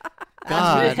 God.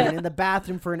 That's what it is. In the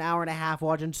bathroom for an hour and a half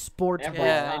watching sports Every ball.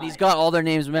 Yeah, and he's got all their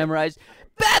names memorized.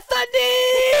 Bethany.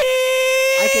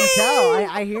 I can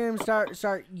tell. I hear him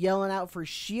start yelling out for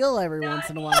Sheil every once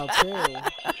in a while too.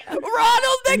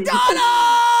 Ronald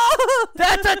McDonald.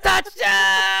 That's a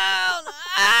touchdown.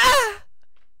 Ah!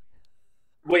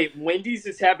 Wait, Wendy's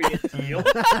is having a deal.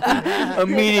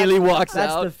 Immediately walks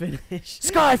That's out. the finish.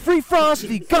 Sky, free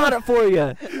Frosty, got it for you.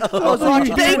 I was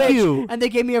watching thank Twitch, you. and they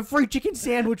gave me a free chicken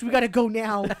sandwich. We gotta go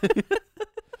now.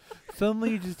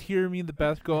 Suddenly you just hear me in the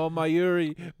bathroom go, oh, my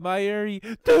Yuri.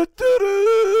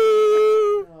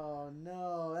 Do-do-do. Oh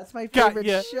no, that's my Got favorite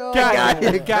ya, show. got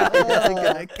ya, got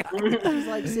ya. Oh, he's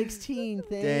like 16.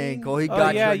 Thing. Dang, Cole, he Oh,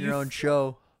 got yeah, you on you your f- own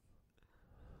show.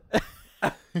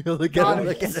 Look God, at him.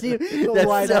 Look at see him. him go That's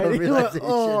wide-eyed. self-realization.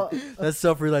 Oh. That's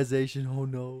self-realization. Oh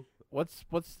no. What's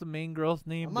the main girl's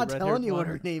name? I'm The not red-haired telling you what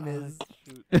blonde? her name is.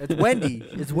 It's Wendy.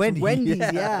 It's Wendy. Wendy's,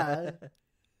 yeah.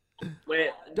 Wait,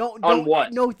 Don't On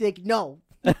what? No, Thick. No.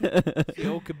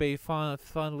 Okabe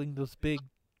fondling those big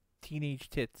teenage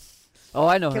tits. Oh,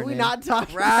 I know her Can we name. not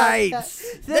talk Right. about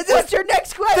that? What's your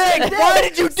next question? Thick, why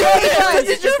did you do this?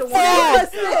 This is your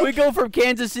fault. fault. We go from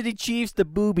Kansas City Chiefs to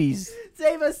boobies.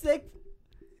 Save us, Thick.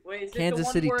 Wait, is Kansas it the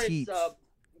one City where Teats. it's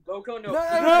Boko no?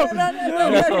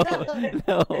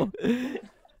 No.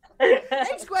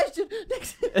 Next question.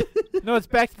 Next. No, it's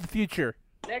Back to the Future.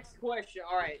 Next question.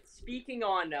 All right. Speaking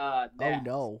on Oh that,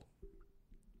 no.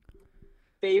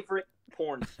 favorite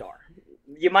porn star.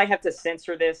 You might have to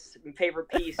censor this. Favorite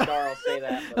P star. I'll say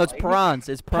that. but, No, it's like, prawns.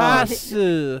 It's prawns. Pass.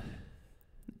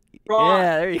 Prawn.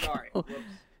 Yeah, there you Sorry. go. Whoops.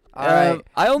 All right.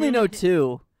 I only know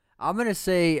 2. I'm gonna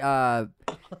say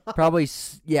probably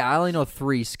I only know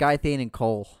 3: Skythane and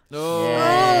Cole. No.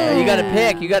 Yeah. You gotta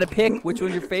pick. You gotta pick. Which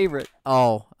one's your favorite?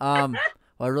 Oh, well,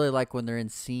 I really like when they're in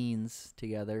scenes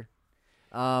together.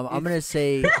 I'm gonna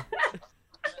say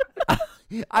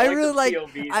I like really the like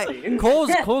POV scene.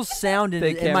 Cole's sound in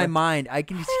Big my camera. mind. I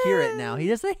can just hear it now. He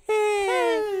just like,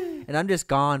 and I'm just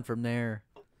gone from there.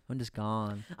 I'm just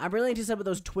gone. I'm really into some of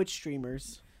those Twitch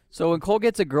streamers. So when Cole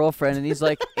gets a girlfriend and he's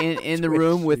like in the Twitch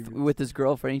room with streamers. his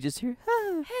girlfriend, you just hear.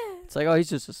 It's like, oh, he's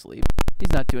just asleep.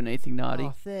 He's not doing anything naughty. Oh,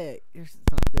 thick. You're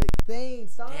not thick. Thane,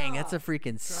 stop. Dang, that's a freaking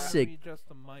Try to sick. readjust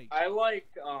the mic. I like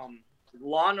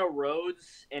Lana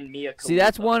Rhodes and Mia Khalifa. See,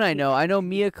 that's one I know. I know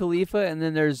Mia Khalifa, and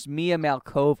then there's Mia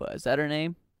Malkova. Is that her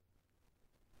name?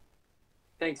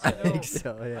 Thanks. I think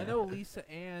so. I Yeah. know Lisa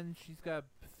Ann. She's got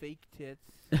fake tits.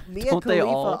 Mia Don't they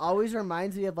Khalifa all? always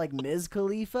reminds me of like Ms.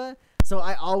 Khalifa, so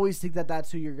I always think that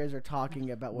that's who you guys are talking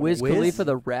about. when Wiz I- Wiz? Khalifa,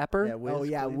 the rapper? Yeah, Wiz Oh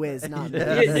yeah, Khalifa. Wiz, not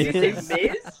Yeah. Miz. Did you say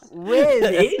Miz? Wiz.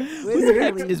 Miz? Wiz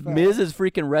Khalifa. Is Miz his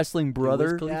freaking wrestling Dude,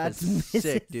 brother? Wiz Khalifa's That's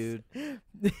sick, Mrs.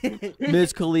 dude.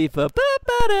 Miz Khalifa.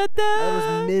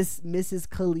 That was Mrs.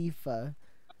 Khalifa.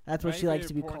 That's what My she likes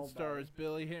to be favorite porn called. star by. is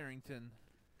Billy Harrington.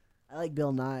 I like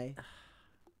Bill Nye.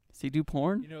 Does he do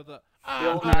porn? You know the.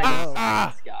 Bill Ah, Nye ah,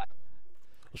 is this guy.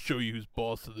 I'll show you who's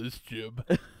boss of this jib.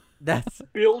 That's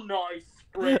Bill Nye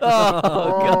spread.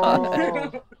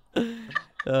 Oh,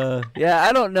 God. Yeah,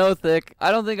 I don't know, Thick.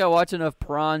 I don't think I watch enough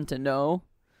prawn to know.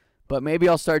 But maybe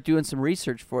I'll start doing some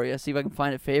research for you, see if I can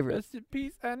find a favorite. Rest in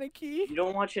peace, Anarchy. You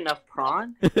don't watch enough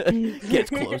prawn? Gets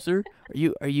closer.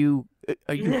 Are you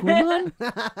human?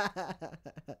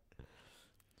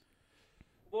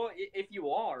 Well, if you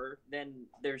are, then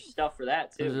there's stuff for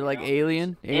that too. Is it you like know?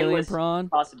 alien Endless prawn?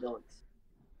 possibilities.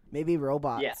 Maybe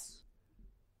robots. Yes.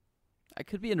 I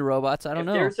could be into robots. I don't if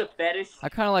know. there's a fetish, I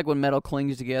kind of like when metal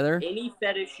clings together. any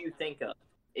fetish you think of,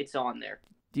 it's on there.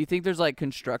 Do you think there's like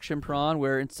construction prawn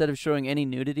where instead of showing any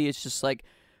nudity, it's just like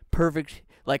perfect,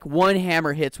 like one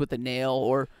hammer hits with a nail,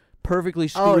 or perfectly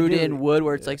Oh, screwed dude. in wood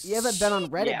where it's like You haven't been on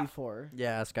Reddit Yeah. before.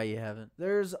 yeah, that's guy you haven't.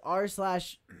 There's r/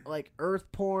 like earth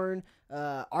porn,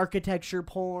 architecture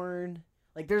porn.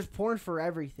 Like there's porn for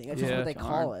everything. That's just Yeah. what they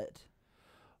call it.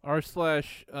 R//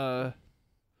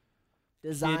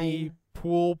 Design. kitty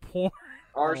pool porn.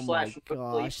 R Oh slash my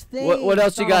gosh. What else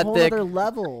It's you on got, a whole Thick? other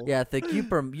level. Yeah, Thick,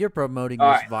 you're promoting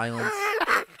All this right. violence.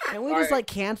 Can we All just right. like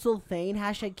cancel Thane?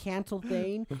 Hashtag cancel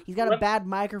Thane. He's got a Let- bad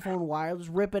microphone wire. Just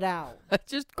rip it out.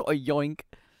 just go yoink.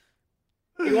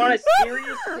 You want a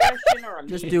serious question or a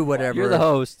Just mean do question? whatever. You're the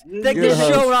host. Think You're this the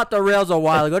show host. went off the rails a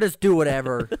while ago. Just do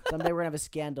whatever. Someday we're gonna have a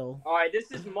scandal. All right,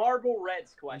 this is Marble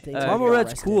Red's question. Things Marble get Red's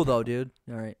arrested. cool though, dude.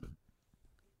 All right.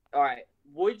 All right,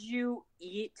 would you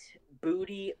eat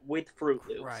booty with Fruit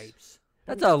Loops?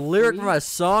 That's a lyric from a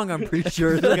song. I'm pretty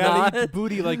sure. Is it Gotta not? eat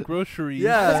booty like groceries.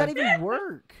 Yeah. How does that even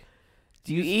work?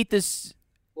 Do you eat this?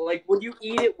 Like, would you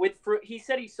eat it with fruit? He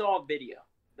said he saw a video.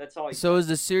 That's all. He So is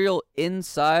the cereal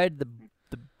inside the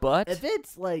butt? If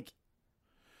it's like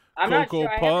I'm not Cocoa sure.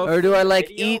 I Puff? haven't Or do seen I the like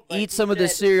video, eat but he some of the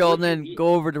said, cereal and would you then eat-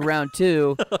 go over to round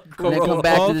 2 and then Cocoa come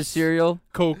back to the Puffs, cereal?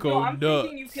 Cocoa No, I'm nuts.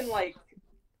 thinking you can like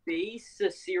base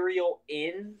the cereal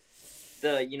in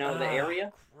the the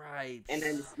area Right. and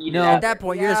then just eat No. it. At after. that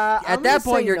point, Yeah, you're I'm just, at gonna that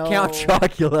point say you're Count no.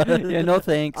 Chocula. Yeah, no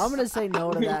thanks. I'm gonna say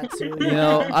no to that too. You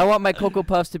know, I want my Cocoa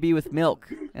Puffs to be with milk,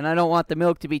 and I don't want the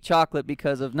milk to be chocolate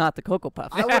because of not the Cocoa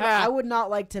Puffs. I would not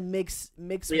like to mix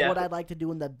Yeah. what I'd like to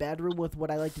do in the bedroom with what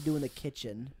I like to do in the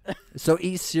kitchen. So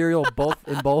eat cereal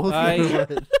in both. I-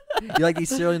 You like to eat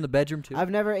cereal in the bedroom too? I've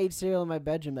never ate cereal in my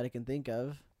bedroom that I can think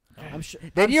of. I'm sure.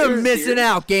 Then I'm you're sure- missing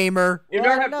out, gamer. You've Well,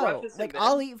 never had no, breakfast in like bed?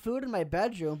 I'll eat food in my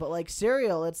bedroom, but like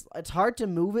cereal, it's hard to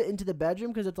move it into the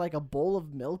bedroom because it's like a bowl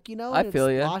of milk, you know. I and it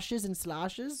feel ya. sloshes and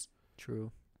sloshes.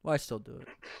 True. Well, I still do it.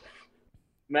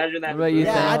 Imagine that. What about you,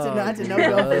 Yeah, Thane? that's a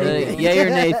no-go for anything. Yay or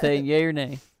nay, Thane? Yay or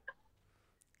nay?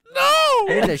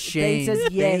 It's a Thane shame. says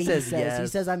Thane yay. He says says yes. he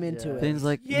says I'm into Yeah. it. Thane's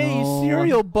like, Yay, no.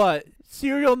 cereal butt.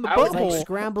 Cereal in the I was It's like butthole.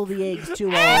 scramble the eggs too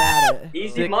while we're at it.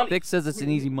 Easy Thick, money. Thick says it's an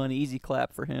easy money, easy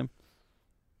clap for him.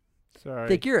 Sorry.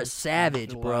 Thick, you're a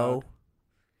savage, Too bro. loud.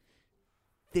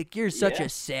 Thick, you're such Yeah. a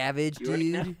savage, You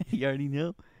already know. dude. You already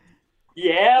know.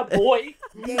 Yeah, boy.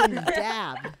 Damn, you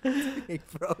dab. Hey,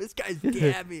 bro, this guy's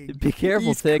dabbing. Be careful,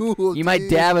 He's Thick. cool, You might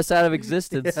dude. dab us out of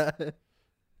existence. Yeah.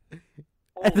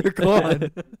 Holy They're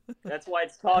gone. That's why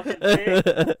it's talking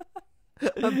big.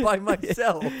 I'm by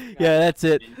myself. Yeah, that's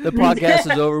it. The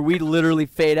podcast is over. We literally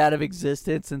fade out of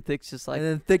existence, and Thick's just like, And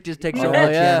then Thick just takes Oh, over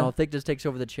the yeah. channel. Thick just takes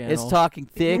over the channel. it's talking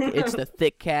Thick. It's the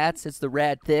Thick Cats. It's the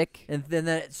Rad Thick. And then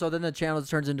then the channel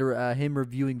turns into him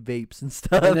reviewing vapes and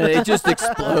stuff. And then it just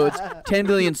explodes. 10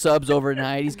 million subs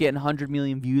overnight. He's getting 100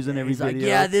 million views on every He's like, video.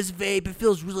 yeah, this vape, it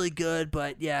feels really good,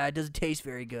 but yeah, it doesn't taste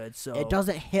very good. So It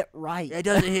doesn't hit right. It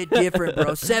doesn't hit different,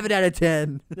 bro. 7 out of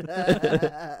 10.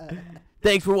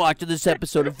 Thanks for watching this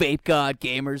episode of Vape God,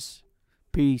 gamers.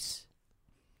 Peace.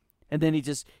 And then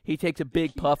he takes a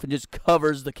big puff and just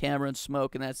covers the camera in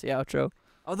smoke, and that's the outro.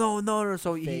 Oh no!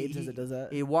 So Fades as it does that.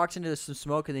 he walks into some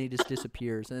smoke and then he just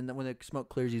disappears. And then when the smoke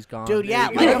clears, he's gone. Dude, yeah,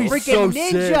 There you like a go. That'd be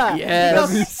freaking so ninja. sick. He Yes.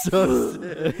 goes, That'd be so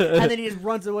sick. and then he just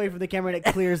runs away from the camera and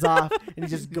it clears off, and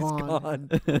he's just He's gone.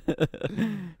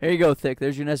 Here you go, Thick.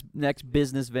 There's your next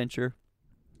business venture.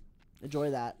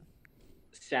 Enjoy that.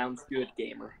 Sounds good,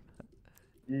 gamer.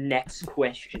 Next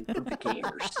question for the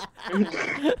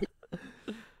gamers.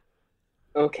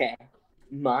 Okay.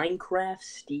 Minecraft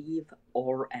Steve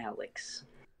or Alex?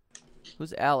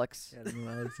 Who's Alex? I don't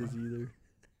know Alex is either.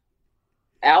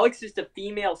 Alex is the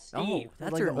female Steve. Oh,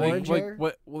 that's Like her the name. orange Like hair?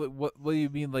 what do you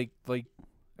mean like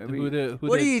Are who we- to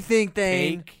What do you think,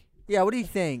 Thane? take? Yeah, what do you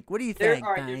think? What do you There, think,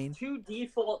 all right, Thane? there's two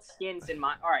default skins in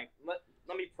my. All right,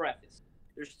 let me preface.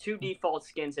 There's two default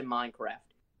skins in Minecraft.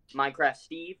 Minecraft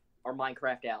Steve or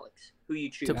Minecraft Alex. Who you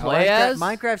choose? To play as?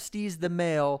 Minecraft Steve's the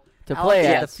male. To Alex play is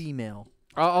as. the female.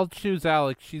 I'll choose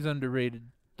Alex. She's underrated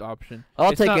option.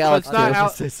 I'll It's take not, Alex, It's not too. Al-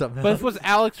 Say something but if else. it was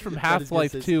Alex from I was gonna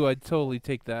Half-Life say 2, I'd totally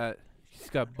take that. She's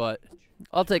got butt.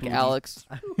 I'll take Booty. Alex.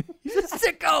 He's a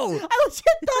sicko. I legit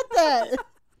thought that.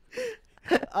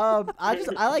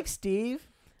 I like Steve.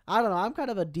 I don't know. I'm kind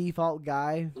of a default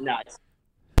guy. Nice.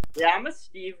 Yeah, I'm a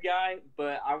Steve guy,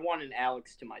 but I want an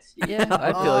Alex to my Steve. Yeah,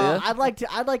 I feel ya.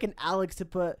 I'd like an Alex to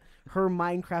put her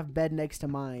Minecraft bed next to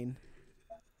mine.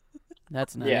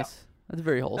 That's nice. Yeah. That's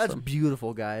very That's wholesome.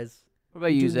 beautiful, guys. What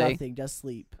about you, Do Zay? nothing, just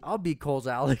sleep. I'll be Cole's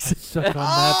Alex. Suck on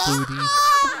that booty.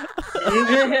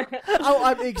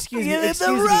 Oh, excuse me. Get in the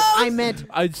Excuse me. I meant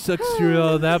I'd suck cereal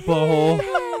out of that butthole.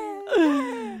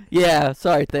 Yeah,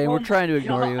 sorry, Thane. Oh We're my trying to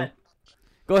ignore you. God.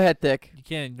 Go ahead, Thick. You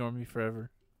can't ignore me forever.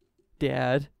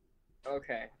 Dad.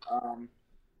 Okay.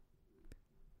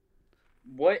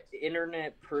 What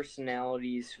internet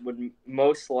personalities would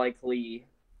most likely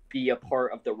be a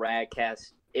part of the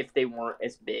Radcast if they weren't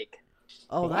as big?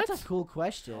 Oh, that's What? a cool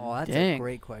question. Oh, that's a Dang.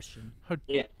 great question. How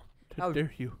How-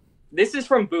 dare you? This is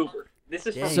from Boober. This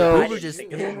is Dang, from So- Boober. Boober just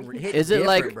hit Is it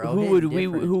like different, bro. who Hit would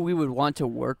different. we would want to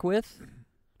work with?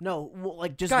 No,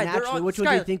 like just Sky, they're naturally, all- which one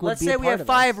Sky, do you think would let's be say a we part have of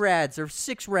 5 us? rads or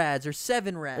 6 rads or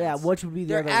 7 rads. Yeah, which would be the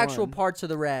They're other actual one? parts of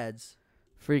the rads.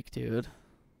 Freak, dude.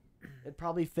 It'd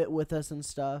probably fit with us and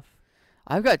stuff.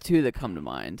 I've got two that come to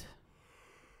mind.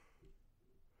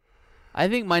 I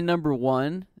think my number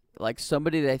one, like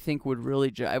somebody that I think would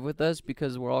really jive with us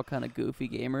because we're all kind of goofy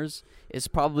gamers, is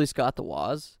probably Scott the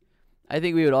Woz. I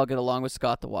think we would all get along with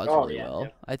Scott the Woz Oh, really yeah, well. yeah.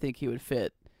 I think he would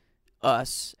fit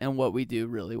us and what we do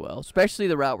really well, especially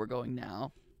the route we're going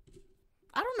now.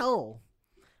 I don't know.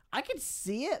 I could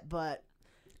see it, but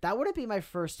that wouldn't be my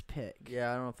first pick.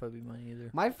 Yeah, I don't know if that'd be mine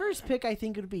either. My first pick, I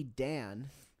think, would be Dan.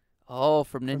 Oh,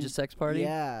 from Ninja From- Sex Party?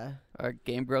 Yeah. Or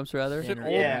Game Grumps, rather? He's an Yeah.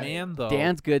 old Yeah. man, though.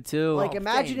 Dan's good, too. Like, Oh,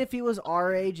 imagine Thane. if he was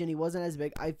our age and he wasn't as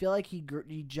big. I feel like he'd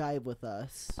jive with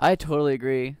us. I totally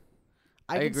agree.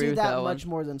 I I can agree see with that that much one.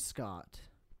 more than Scott.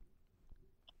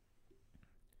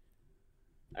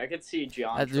 I could see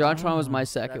John. JonTron was my That'd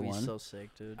second be one. so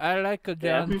sick, dude. I like a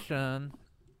Yeah. Johnson.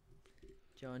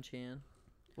 John Chan.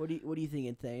 What do you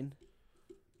thinking, Thane?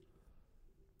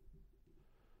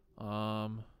 I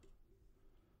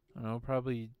don't know,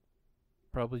 probably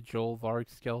Joel Varg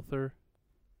Skelter.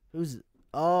 Who's?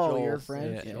 Oh, your Joel,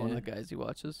 friend. Yeah, one of the guys he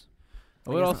watches. I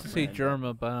I would guess also not say friend,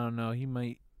 Germa, but I don't know. He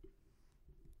might.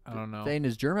 I don't know. Thane,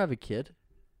 does Germ have a kid?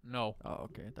 No. Oh,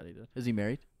 okay. I thought he did. Is he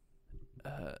married?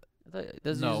 Does he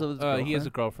live No. with his He has a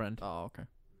girlfriend? girlfriend, Oh, okay.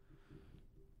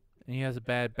 and he has a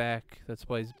bad back. That's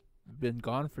why he's been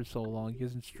gone for so long. He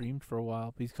hasn't streamed for a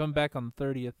while, but he's coming back on the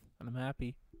 30th, and I'm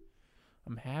happy.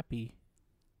 I'm happy.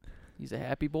 He's a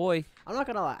happy boy. I'm not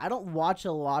gonna lie. I don't watch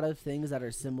a lot of things that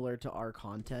are similar to our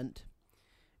content.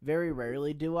 Very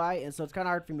rarely do I, and so it's kind of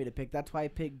hard for me to pick. That's why I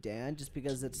picked Dan, just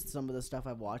because it's some of the stuff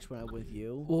I've watched when I'm with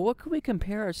you. Well, what could we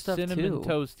compare our stuff Cinnamon to?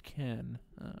 Toast Ken.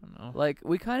 I don't know. Like,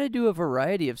 we kind of do a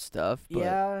variety of stuff, but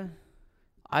Yeah,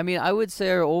 I mean, I would say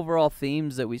our overall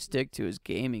themes that we stick to is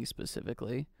gaming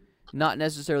specifically. Not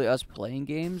necessarily us playing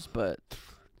games, but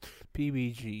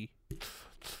PBG.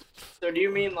 So do you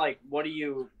mean like what do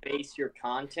you base your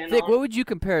content Vic, on? what would you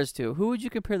compare us to? Who would you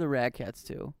compare the Rad Cats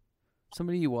to?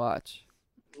 Somebody you watch.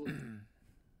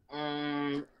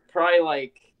 Probably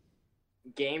like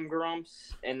Game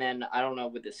Grumps, and then I don't know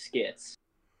with the skits.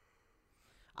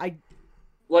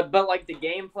 But like the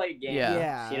gameplay games,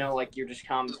 Yeah. you know, like you're just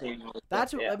commentating. on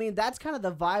That's stuff, yeah. I mean, that's kind of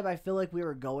the vibe I feel like we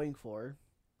were going for.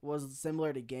 Was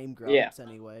similar to Game Grumps Yeah.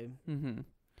 anyway. Mm-hmm.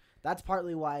 That's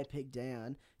partly why I picked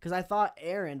Dan, because I thought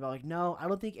Aaron, but like, no, I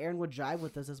don't think Aaron would jive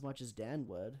with us as much as Dan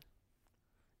would.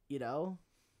 You know?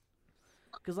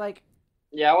 Because like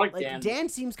Yeah, I like Like Dan. Dan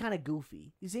seems kind of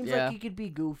goofy. He seems Yeah. like he could be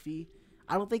goofy.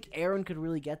 I don't think Aaron could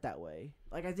really get that way.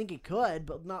 Like I think he could,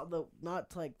 but not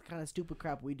like kind of stupid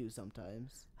crap we do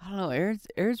sometimes. I don't know.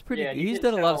 Aaron's pretty. Yeah, you he's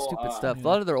can done a lot of tell, stupid stuff. yeah. A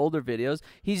lot of their older videos.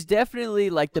 He's definitely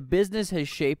like the business has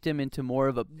shaped him into more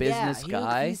of a business yeah,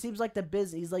 guy. He seems like the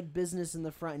business. He's like business in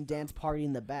the front and Dan's party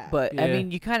in the back. But I Yeah.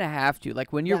 mean, you kind of have to.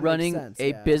 Like when you're That makes running sense, a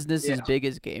yeah. business as Yeah. big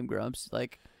as Game Grumps,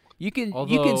 like you can see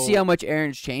Although- how much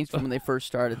Aaron's changed from when they first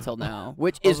started till now,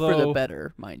 which is for the Although,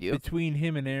 better, mind you. Between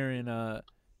him and Aaron,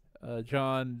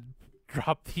 John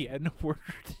dropped the N word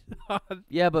on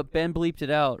Yeah, but Ben bleeped it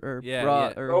out, or Yeah,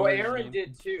 brought, yeah. or Oh, what was his Aaron name?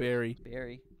 did too. Barry.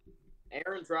 Barry.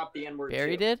 Aaron dropped the N word.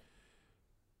 Barry too. did.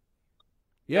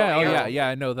 Yeah, No, oh yeah, Aaron. yeah,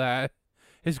 I know that.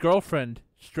 His girlfriend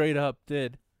straight up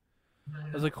did.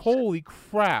 I was like, holy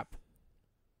crap.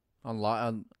 On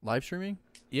live streaming?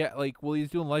 Yeah, like, well, he's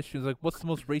doing live streams. Like, what's the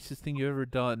most racist thing you've ever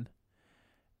done?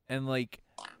 And like,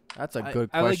 That's a I- good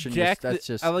I, like, question. jacked That's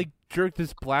the- just I like jerked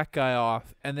this black guy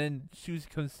off, and then Susie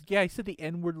comes. Yeah, I said the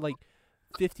N word like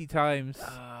 50 times,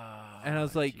 and I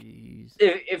was like, jeez.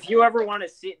 If you ever want to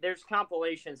see, there's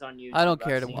compilations on YouTube. I don't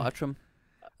care I've to seen. watch them.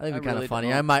 I think I it'd be kind really of funny.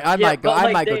 don't. I might Yeah, go. but, I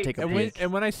like, might go they- take a and when, peek.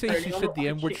 and when I say Sorry, she you said the know,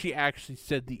 N word, I- she actually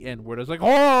said the N word. I was like,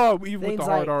 oh, even with Things the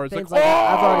hard like, R, I was like, things like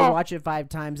I've oh. already watched it 5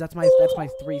 times. That's my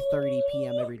 3:30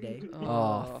 p.m. every day.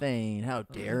 Oh, Thane, how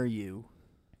dare you?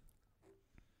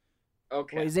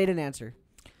 Okay. Wait, Zay didn't answer.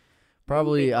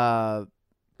 Probably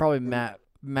Matt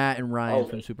and Ryan Oh.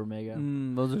 from Super Mega.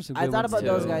 Those are some good I thought ones, about too.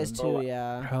 those guys Oh, too.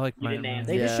 Yeah. I like You my. didn't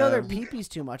answer. They just show their Yeah. peepees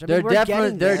too much. I They're mean, we're definitely-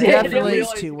 getting they're there. definitely-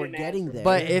 Used to, we're getting there.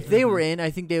 But if they were in,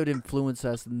 I think they would influence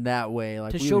us in that way.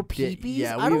 Like To we show would peepees?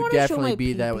 yeah, I we don't would wanna show definitely my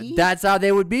be that way. peepees. That's how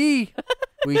they would be.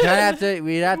 We kind of have to.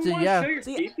 We'd have You to. wanna Yeah. show your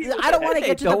See, pee-pee? I don't want to Hey,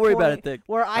 get to don't the worry point about it, Dick.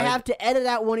 where I I- have to edit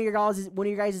out one of your guys'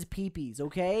 peepees.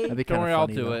 Okay. That'd be Don't kind worry, of I'll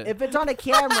funny. do though. it. If it's on a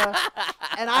camera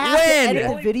and I have to When?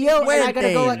 edit the video When, and I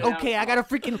gotta go like, Thane? okay, I gotta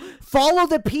freaking follow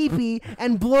the peepee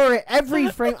and blur it every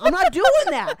frame. I'm not doing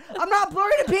that. I'm not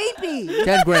blurring a peepee.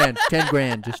 10 grand. 10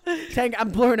 grand. Just I'm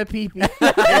blurring a peepee.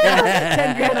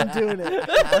 10 grand. I'm doing it.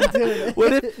 I'm doing it.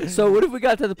 What if we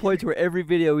got to the point where every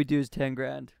video we do is 10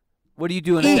 grand? What are you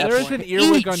doing at that There's point? an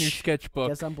earwig on your Each. sketchbook.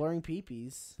 Guess I'm blurring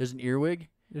peepees. there's an earwig.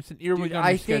 There's an earwig Dude, on I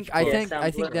your think. sketchbook. I Yeah, think. sounds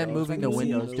I think them literal. moving the Let me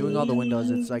see. windows, doing all the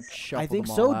windows. It's like shuffle think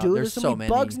them so, all out. dude. There's There's so so many many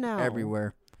bugs now.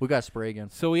 everywhere. We got spray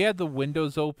again. So we had the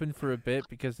windows open for a bit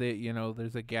because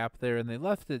there's a gap there, and they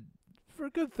left it for a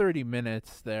good 30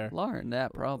 minutes there. Lauren,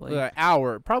 that probably.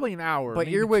 Probably an hour. But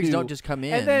maybe earwigs two. don't just come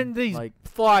in. And then these like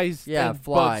flies, Yeah, and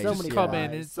flies, bugs So just many come in.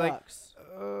 flies. It's like, Sucks.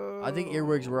 I think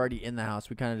earwigs were already in the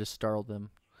house. We kind of just startled them.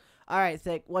 All right,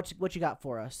 Thick. What you got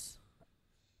for us?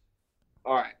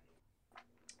 All right.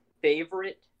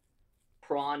 Favorite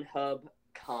Prawn Hub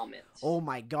comments. Oh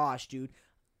my gosh, dude.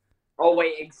 Oh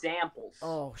wait, examples.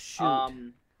 Oh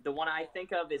shoot. The one I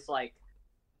think of is like,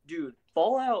 dude,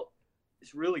 Fallout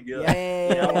is really good. Yeah.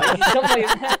 You know, like, stuff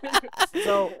like that.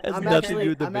 So Has I'm nothing to do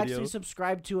with the I'm video. actually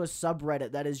subscribed to a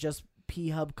subreddit that is just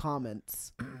P-Hub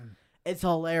comments. It's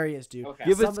hilarious, dude. Okay.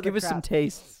 Give Some us of the some crap.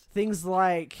 tastes. Things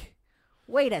like,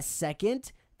 wait a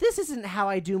second, this isn't how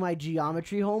I do my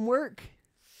geometry homework.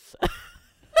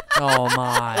 Oh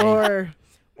my!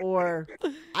 Or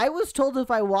I was told if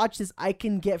I watch this, I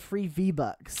can get free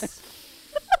V-Bucks.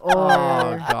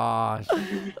 Oh Or gosh!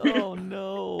 Oh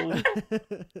no.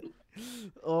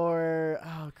 or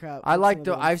oh crap. I what's like some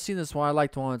the. of I've seen this one. I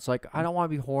like the one. It's like I don't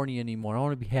want to be horny anymore. I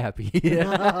want to be happy. those?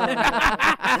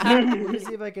 Let me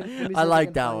see if I can. Let me see I if like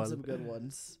can that find one. Some good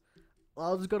ones. Well,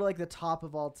 I'll just go to like the top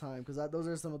of all time because those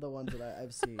are some of the ones that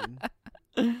I've seen.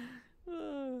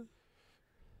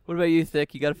 What about you,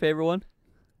 Thick? You got a favorite one?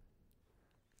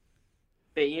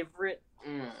 Favorite?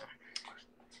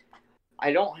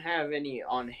 I don't have any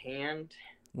on hand,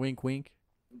 Wink, wink.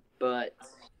 but.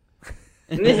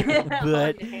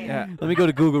 But yeah. let me go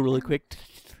to Google really quick.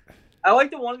 I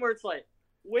like the one where it's like,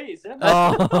 wait, is that?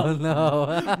 Oh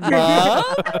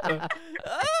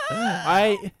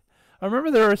no! I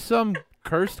remember there are some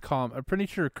cursed I'm pretty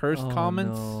sure cursed Oh,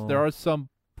 comments. no. There are some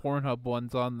Pornhub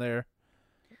ones on there.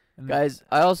 And Guys,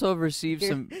 I also have received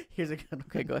Here- some. Here's a good one.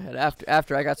 Okay, go ahead.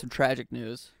 After I got some tragic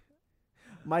news.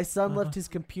 My son left his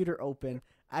computer open.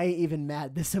 I ain't even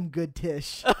mad. There's some good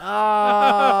tish. Oh,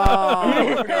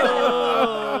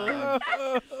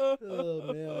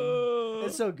 Oh man,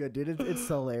 it's so good, dude. It's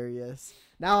hilarious.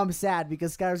 Now I'm sad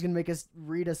because Skylar's gonna make us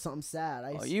read us something sad.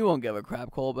 Oh, you won't give a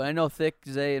crap, Cole, but I know Thick,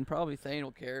 Zay, and probably Thane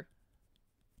will care.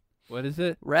 What is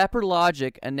it? Rapper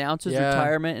Logic announces Yeah.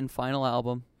 retirement and final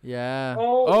album. yeah.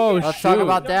 Oh, yeah. Let's talk shoot.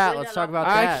 about Don't that. bring Let's that talk up. about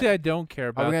that. Actually, I don't care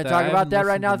about Are we that. gonna talk I about haven't that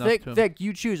right now? listened enough Thick, to 'em. Thick,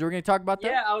 you choose. We're gonna talk about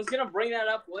that. Yeah, I was gonna bring that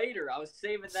up later. I was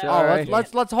saving that. So- Oh, Alright.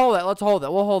 let's hold it. Let's hold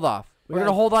it. We'll hold off. We're Yeah.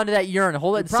 gonna hold on to that urine.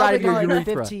 Hold it We're inside probably of your got like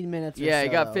urethra. 15 minutes. Or Yeah, you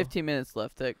so, got though. 15 minutes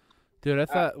left, Thick. Dude, I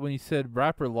thought when you said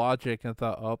rapper Logic, I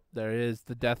thought, oh, there it is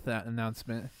the death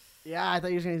announcement. Yeah, I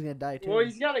thought you were gonna die too. Well,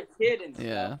 he's got a kid and stuff,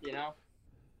 Yeah. you know.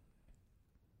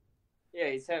 Yeah,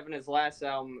 he's having his last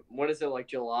album. What is it, like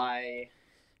July?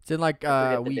 It's in like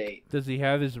I a forget the week. date. Does he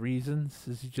have his reasons?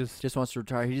 Is he just? Just wants to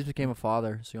retire. He just became a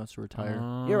father, so he wants to retire.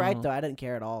 You're right Oh. though. I didn't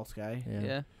care at all, Sky. Yeah.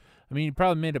 Yeah. I mean, he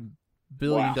probably made $1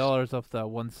 billion Wow. off that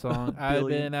one song. I've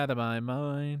Billion. been out of my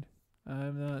mind.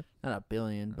 I'm not. Not a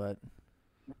billion, but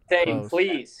Thane, Close.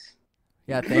 please.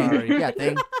 yeah, thing. Sorry. Yeah,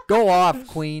 thing. Go off,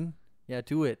 Queen. Yeah,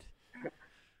 do it.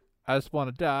 I just want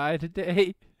to die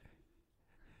today.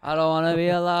 I don't want to be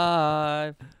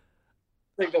alive.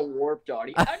 Like the warped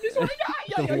audio. I just want to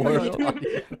die. The warped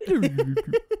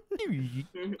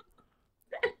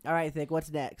All right, Thick. What's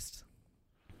next?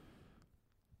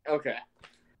 Okay.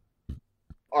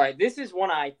 All right, this is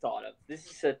one I thought of. This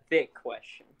is a thick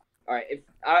question. All right, if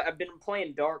I've been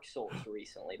playing Dark Souls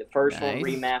recently. The first one, Nice.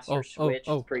 remaster Switch,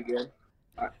 oh. is pretty good.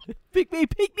 Pick me,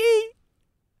 pick me.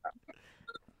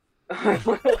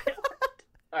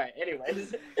 All right.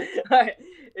 Anyways, all right.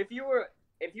 If you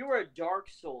were a Dark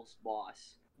Souls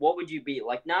boss, what would you be?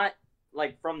 Like not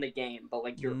like from the game, but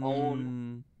like your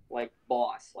own like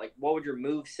boss. Like what would your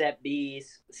move set be?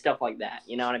 Stuff like that.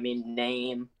 You know what I mean?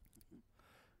 Name.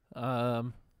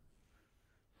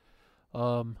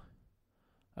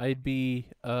 I'd be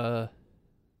I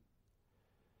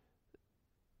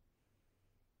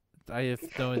have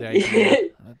no idea.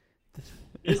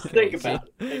 Just think about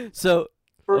it. So,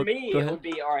 For Oh, me, go it ahead. would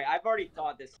be all right. I've already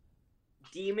thought this.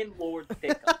 Demon Lord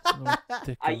Thickum.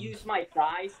 I use my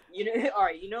thighs. You know, all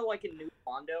right. You know, like in New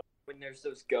Mondo when there's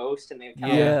those ghosts and they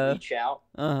kind of Yeah. reach out.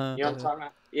 uh-huh. You know what I'm talking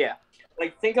about? Yeah.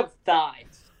 Like think of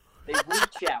thighs. They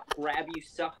reach out, grab you,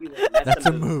 suck you in. That's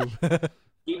a move.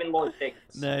 Demon Lord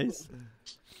Thickums. Nice.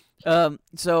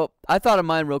 So I thought of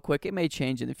mine real quick. It may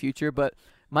change in the future, but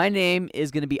my name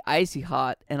is gonna be Icy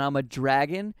Hot, and I'm a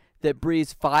dragon that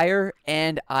breathes fire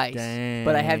and ice.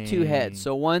 But I have two heads.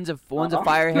 So one's a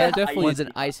fire head, definitely- one's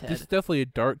an ice This is head. definitely a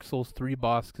Dark Souls 3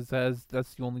 boss because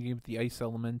that's the only game with the ice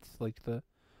elements, like the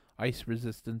ice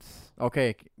resistance.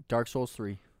 Okay, Dark Souls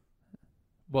 3.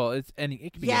 Well, it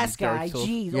could be Yeah, any Sky. Dark Souls.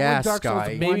 Jeez. Yeah, only Dark Souls Sky.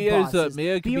 one Maybe there's a bosses. maybe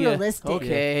it could Be be a, realistic.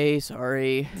 Okay,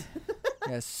 sorry.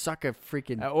 Yeah, suck a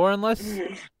freaking. or unless.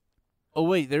 Oh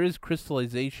wait, there is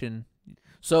crystallization.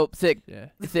 So thick. Yeah,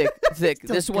 This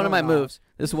is one of my going on. moves.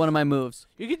 This is one of my moves.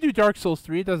 you can do Dark Souls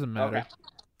 3. It doesn't matter. Okay.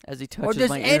 As he Or touches just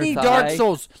my any inner Dark thigh.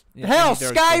 Souls. Yeah, Hell, any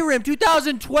Dark Souls. Skyrim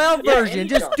 2012 Yeah, version. any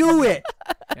Just Dark do it.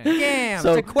 Yeah. Damn,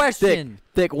 So, it's a question.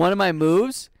 Thick, one of my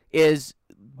moves is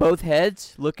both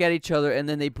heads look at each other and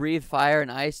then they breathe fire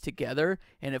and ice together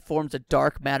and it forms a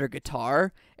dark matter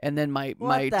guitar. And then my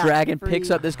What the dragon picks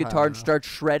freak? up this guitar and starts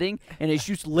shredding and it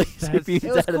shoots laser That's- beams It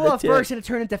was out of cool the at tip. first, and it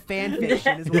turned into fan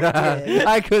fiction. Is what it did.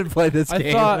 I couldn't play this I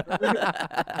game. thought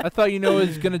I thought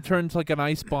it's gonna turn into like an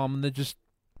ice bomb and then just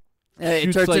It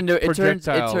shoots, turns like, into it turns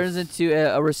projectiles. into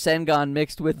a Rasengan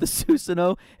mixed with the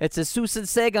Susanoo. It's a Susan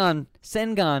Sengan.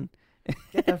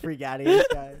 Get the freak out of here,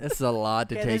 guys. This is a lot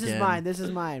to Okay, take this is in. mine. This is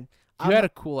mine. you had a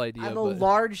cool idea. I'm a but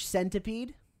large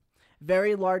centipede,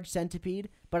 very large centipede,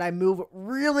 but I move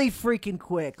really freaking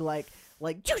quick, like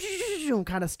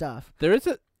kind of stuff. there is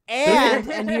a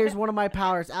And here's one of my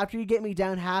powers. After you get me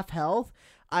down half health,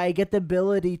 I get the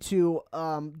ability to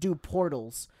do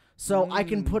portals. So I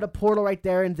can put a portal right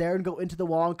there and go into the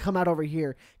wall and come out over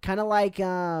here. Kind of like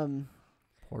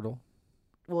Portal.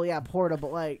 well, yeah, portal,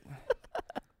 but like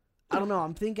I don't know.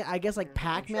 I'm thinking, I guess like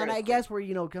Pac-Man. I guess where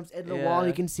comes into the wall and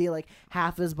you Yeah. can see like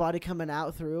half his body coming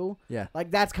out through. Yeah.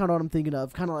 Like that's kind of what I'm thinking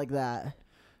of. Kind of like that.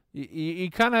 You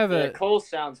kind of have Cole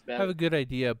sounds better. have a good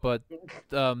idea, but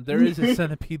there is a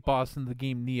centipede boss in the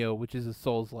game Neo, which is a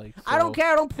Souls-like. I don't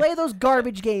care. I don't play those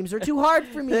garbage games. They're too hard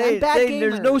for me. I'm bad gamer.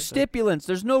 There's no stipulants.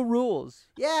 There's no rules.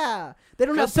 Yeah, they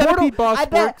don't The have centipede portal. boss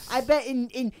works. I bet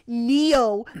in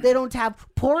Neo they don't have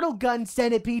portal gun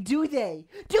centipede, do they?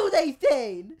 Do they,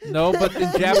 Thane? No, but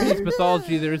in Japanese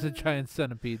mythology, there is a giant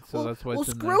centipede, so that's why well,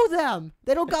 it's in screw them.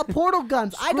 They don't got portal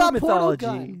guns. I Screw got mythology.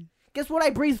 portal gun. Guess what? I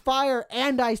breathe fire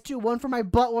and ice too. One for my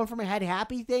butt, one for my head.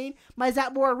 Happy Thane? Is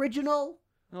that more original?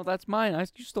 No, that's mine.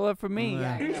 You stole that from me.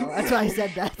 Yeah. I know. That's why I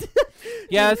said that.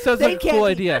 Yeah, that sounds like a cool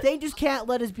idea. They just can't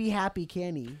let us be happy,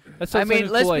 can he? That I sounds mean, like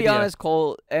a let's cool be idea. honest,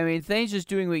 Cole. I mean, Thane's just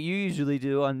doing what you usually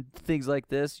do on things like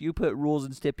this. You put rules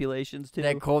and stipulations too.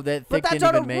 That Cole, that But Thick that's didn't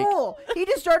not even a make. rule. He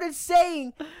just started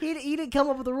saying he didn't come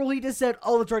up with a rule. He just said,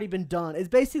 "Oh, it's already been done." It's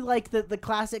basically like the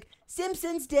classic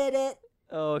Simpsons did it.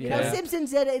 Oh, okay. No, Yeah.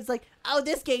 Simpsons did it. It's like, oh,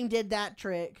 this game did that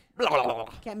trick.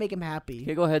 Can't make him happy.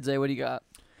 Okay, go ahead, Zay. What do you got?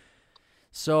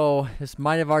 So this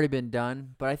might have already been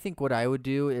done, but I think what I would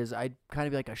do is I'd kind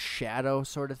of be like a shadow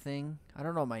sort of thing. I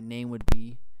don't know what my name would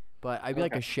be, but I'd be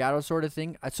like a shadow sort of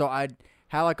thing. So I'd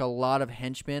have like a lot of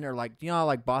henchmen, or like, you know how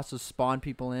like bosses spawn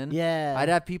people in? Yeah. I'd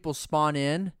have people spawn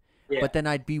in, Yeah. but then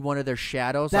I'd be one of their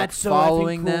shadows, That's like so effing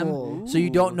following cool. them. So you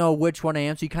don't know which one I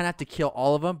am. So you kind of have to kill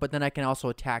all of them, but then I can also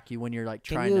attack you when you're like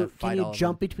trying to fight can you all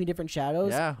jump of them. between different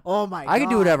shadows? Yeah. Oh my god. I can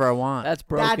do whatever I want. That's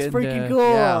broken. That's freaking Yeah. cool.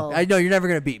 Yeah, I know you're never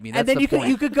gonna beat me. That's and then the you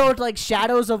point. could go to like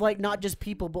shadows of like not just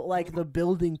people but like the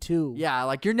building too. Yeah,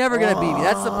 like you're never gonna beat me.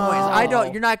 That's the point. Is I Oh.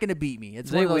 don't. You're not gonna beat me.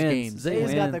 It's Zay one of those wins. games. Zay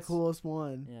He's got the wins. coolest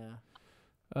one.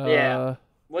 Yeah. Yeah.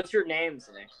 What's your name,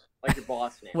 Zay? Like your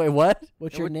boss name. Wait, what?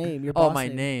 What's your name? Your Oh, boss my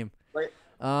name. Like-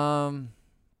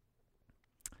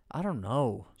 I don't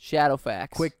know.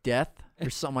 Shadowfax. Quick death or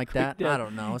something like that. death. I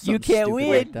don't know. You something can't stupid win.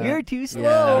 like that. You're too slow.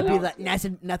 Yeah. It'd be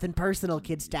like nothing personal.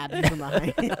 Kid stabbed you from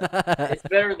behind. It's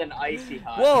better than Icy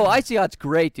Hot. Whoa, Icy Hot's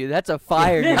great, dude. That's a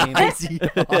fire name.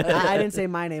 I didn't say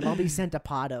my name. I'll be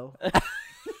Centipado.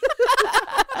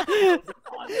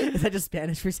 Is that just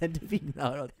Spanish for centipede?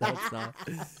 No, that's not.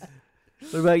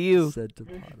 What about you,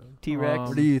 Centipado. T-Rex?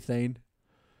 What do you think?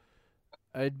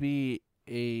 I'd be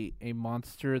a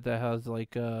monster that has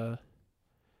like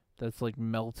that's like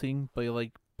melting, but he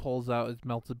like pulls out his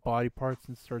melted body parts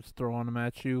and starts throwing them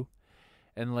at you,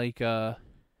 and like as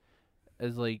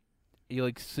like he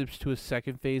like sips to a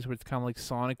second phase where it's kind of like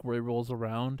Sonic, where he rolls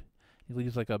around, he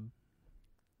leaves like a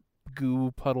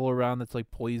goo puddle around that's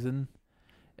like poison,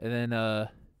 and then and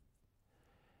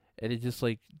it just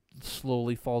like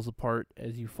slowly falls apart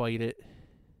as you fight it.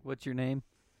 What's your name?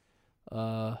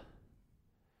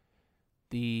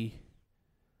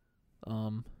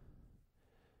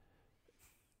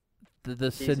 The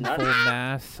He's sinful nuts.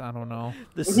 mass. I don't know.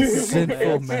 The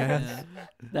sinful mass.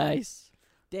 Nice.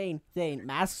 Dane,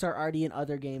 masks are already in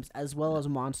other games as well as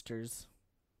monsters.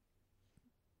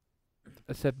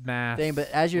 I said mass. Thane, but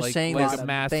as you're like, saying like this, a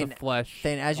mass Thane, of flesh.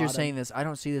 Thane, as you're Bottom. saying this, I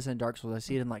don't see this in Dark Souls. I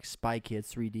see it in like Spy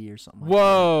Kids 3D or something. Like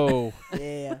Whoa!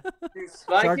 Yeah.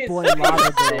 Spy Shark Kids Boy and Lava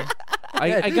sick. Girl.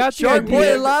 I got the Shark Boy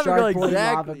idea. and Lava Shark Girl, Boy and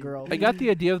Lava exactly. Girl. I got the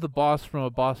idea of the boss from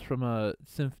a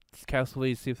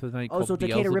Castlevania Symphony of the Night Oh, called so it's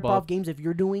okay to rip Beelzebub. off games if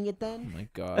you're doing it Oh then? my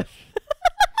gosh!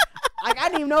 I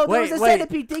didn't even know there was a Wait.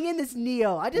 centipede thing in this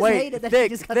Neo. I just Wait, hate it that Thick,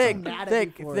 he just got so Thick, mad at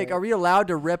Thick, me for Thick. it. Are we allowed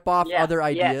to rip off Yeah, other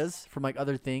yes. ideas from like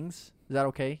other things? Is that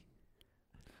okay?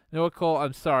 You know what, Cole?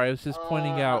 I'm sorry. I was just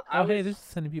pointing out. I Oh, hey, was- there's a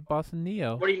centipede boss in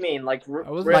Neo. What do you mean? Like, I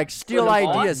was rip Like for steal the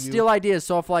boss? ideas, steal ideas.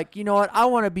 So if like, you know what, I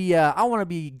want to be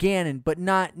Ganon, but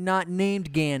not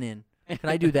named Ganon. Can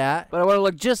I do that? But I want to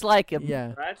look just like him.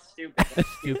 Yeah. That's stupid. That's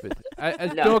stupid. No.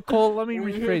 You know what, Cole? Let me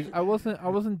rephrase. I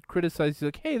wasn't criticizing.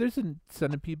 Like, hey, there's a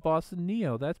centipede boss in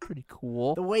Neo. That's pretty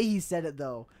cool. The way he said it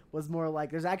though was more like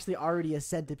there's actually already a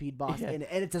centipede boss Yeah. in it,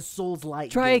 and it's a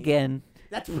Souls-like. Try game. again.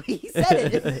 That's what he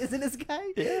said. Isn't this guy?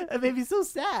 It made me so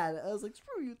sad. I was like,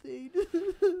 screw you, Thane.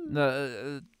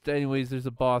 No, anyways, there's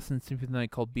a boss in Symphony of the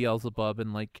Night called Beelzebub,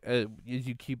 and like as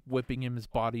you keep whipping him, his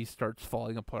body starts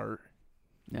falling apart.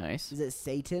 Nice. Is it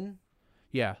Satan?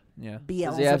 Yeah, yeah. Does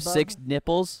Beelzebub? he have 6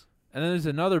 nipples? And then there's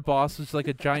another boss who's like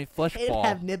a giant flesh They didn't ball.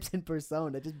 have nips in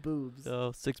Persona, just boobs.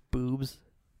 Oh, 6 boobs.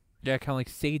 Yeah, kind of like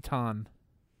Satan.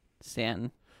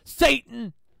 Satan.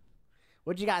 Satan.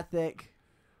 What you got, Thick?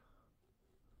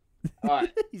 All right.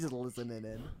 He's just listening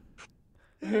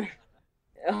in.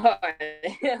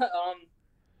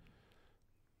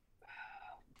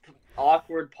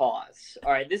 Awkward pause.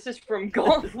 All right, this is from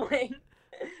Goldwing.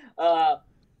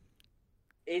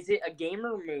 Is it a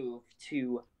gamer move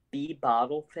to be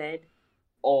bottle fed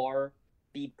or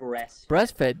be breastfed?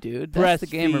 Breastfed, dude. That's the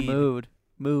gamer Breastfeed.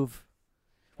 move.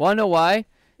 Wanna know why?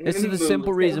 This is the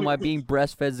simple reason why being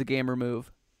breastfed's the gamer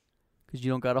move. Because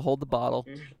you don't got to hold the bottle.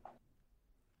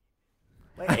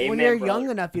 Like, Amen, when you're brother. young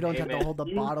enough, you don't have Amen. to hold the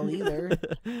bottle either.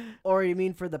 Or you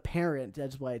mean for the parent?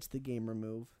 That's why it's the gamer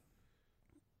move.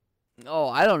 Oh,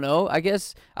 I don't know. I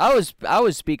guess I was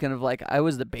speaking of like I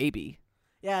was the baby.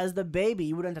 Yeah, as the baby,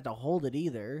 you wouldn't have to hold it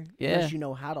either. Yeah. Unless you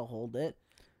know how to hold it.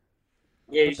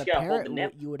 Yeah, you But just the gotta hold the parent,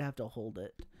 nip. you would have to hold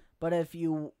it. But if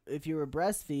you were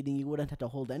breastfeeding, you wouldn't have to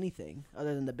hold anything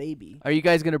other than the baby. Are you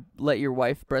guys gonna let your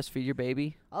wife breastfeed your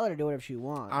baby? I'll let her do whatever she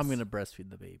wants. I'm gonna breastfeed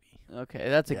the baby. Okay,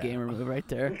 that's a Yeah. gamer move right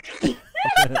there.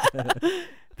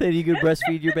 Then you could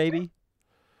breastfeed your baby.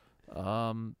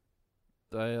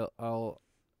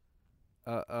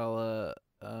 I'll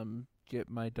get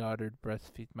my daughter to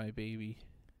breastfeed my baby.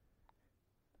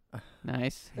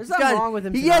 Nice. There's He's something got- wrong with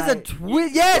him. He has a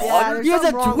tonight. yes. Yeah, there's he has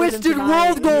something a wrong with him twisted tonight.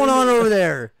 world going on over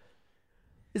there.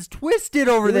 It's twisted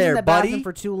over He was in there, the bathroom buddy.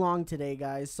 for too long today,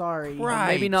 guys. Sorry. Right.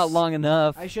 Maybe not long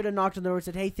enough. I should have knocked on the door and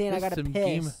said, "Hey, Thane, I There's gotta some piss."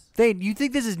 game- Thane, you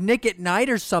think this is Nick at Night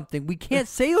or something? We can't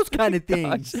say those kind of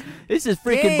things. This is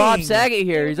freaking Bob Dang. Saget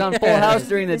here. He's on Full Yeah. House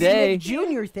during the This is day. Nick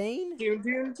Junior Thane. Doom,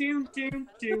 doom, doom, doom,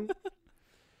 doom.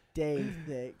 Dang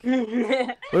thick.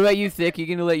 What about you, Thick? You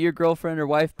gonna let your girlfriend or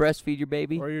wife breastfeed your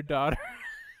baby? Or your daughter.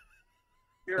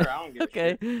 Sure, I don't give a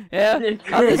Okay. shit. Yeah.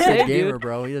 I'm the He's a same, gamer, dude.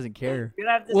 bro. He doesn't care. You're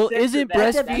gonna have to Well, censor isn't that.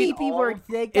 That's a breastfeed- PP word,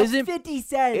 thick. That's Isn't- 50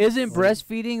 cents. Isn't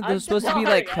breastfeeding I'm supposed to be sorry,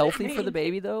 like I healthy didn't for the mean-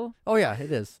 baby though? Oh yeah,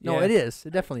 it is. No, Yeah. it is.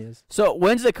 It definitely is. So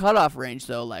when's the cutoff range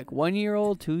though? Like 1 year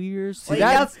old, 2 years? Well,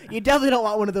 that's- you definitely don't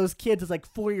want one of those kids that's like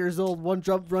 4 years old. One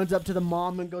runs up to the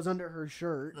mom and goes under her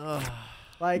shirt.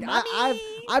 Like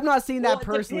I've not seen that Well, it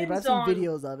personally, but I've seen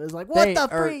depends on- videos of it. It's like what Thane,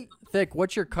 the or freak? Thick,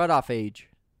 what's your cutoff age?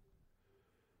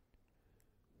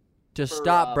 To For,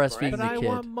 stop breastfeeding But the I kid.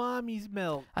 want mommy's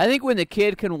milk. I think when the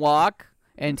kid can walk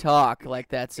and talk, like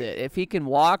that's it. If he can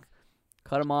walk,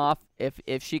 cut him off.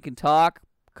 If she can talk,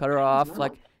 cut her off.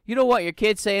 Like you don't want your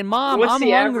kid saying, "Mom, What's I'm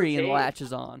the hungry," average and age?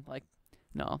 latches on. Like,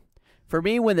 no. For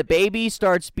me, when the baby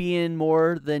starts being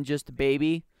more than just a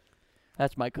baby,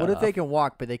 that's my What cutoff. if they can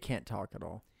walk but they can't talk at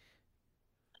all?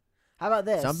 How about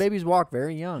this? Some babies walk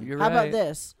very young. You're How about right.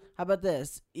 this? How about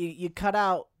this? You cut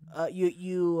out.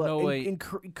 No, wait.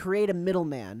 Create a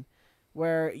middleman,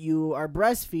 where you are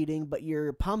breastfeeding but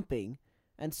you're pumping,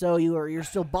 and so you're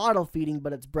still bottle feeding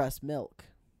but it's breast milk.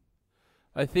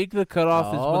 I think the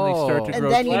cutoff is when they start to Oh. grow.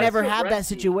 And then you Well, never that's have what that breastfeeding-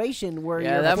 situation where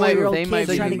Yeah, your that might- 4-year-old they might kid's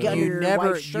be trying to doing get that. under you your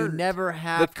never, white shirt. you never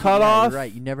have. The to- yeah, cutoff- you're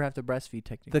right. You never have to breastfeed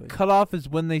technically. The cutoff is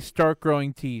when they start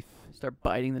growing teeth, Start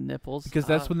biting the nipples. because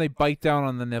that's when they bite down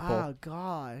on the nipple. Oh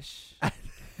gosh.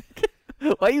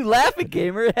 Why are you laughing,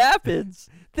 gamer? It happens.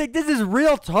 Thick, this is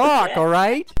real talk, all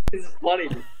right? This is funny.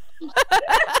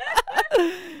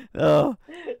 Oh,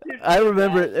 I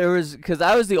remember there was because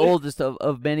I was the oldest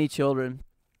of many children,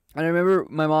 and I remember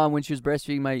my mom when she was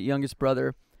breastfeeding my youngest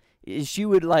brother, she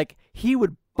would he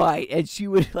would bite and she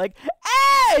would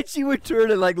and she would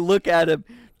turn and look at him.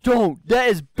 Don't. That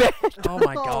is bad. Oh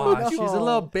my Oh, gosh, he's a no.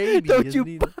 little baby. Don't isn't you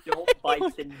he? Don't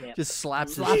bite the nip. Just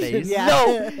slaps his Slaps him, face.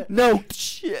 yeah. No,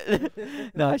 shit.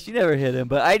 No, she never hit him,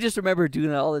 but I just remember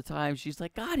doing it all the time. She's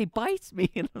like, God, he bites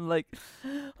me, and I'm like,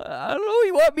 I don't know what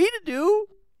you want me to do.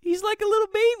 He's like a little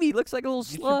baby. He looks like a little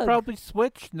You slug. should probably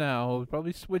switch now.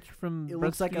 Probably switch from It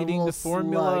looks like a breastfeeding little the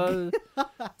formula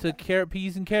to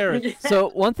peas and carrots.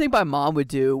 So one thing my mom would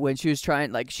do when she was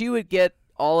trying, she would get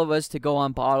all of us to go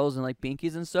on bottles and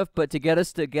binkies and stuff, but to get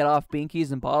us to get off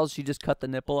binkies and bottles, she just cut the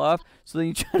nipple off. So then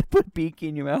you try to put binky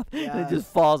in your mouth and Yeah. it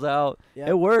just falls out. Yeah.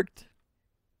 It worked.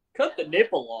 Cut the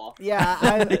nipple off.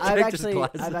 Yeah, They I've checked his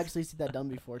glasses. actually seen that done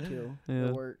before too. Yeah.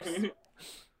 It works.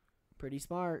 Pretty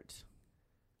smart.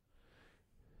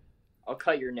 I'll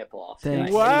cut your nipple off. Thanks.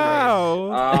 Nice. Wow.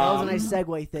 That was a nice Um,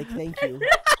 segue, Thick. Thank you.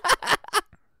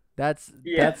 That's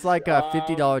Yes, like a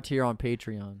 $50 tier on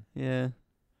Patreon. Yeah.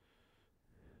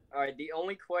 All right. The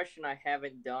only question I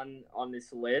haven't done on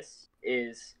this list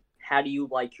is how do you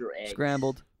like your eggs?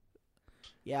 Scrambled.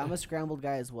 Yeah, I'm a scrambled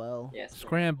guy as well. Yes.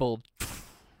 Scrambled.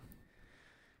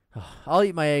 I'll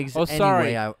eat my eggs Oh,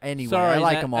 sorry. anyway. Sorry, I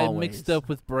like that- them I always. mixed up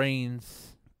with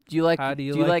brains. Do you like How do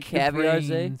you like your caviar, Zay?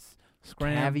 brains?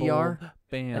 Scrambled. Caviar?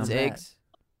 Bam. That's that? eggs.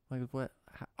 Like what?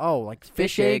 Oh, like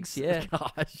Fish fish eggs, eggs? yeah.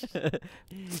 Gosh.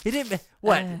 He didn't.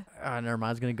 What? Never mind. I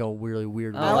was gonna go really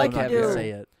weird. I but like I'm not caviar. gonna say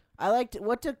it. I liked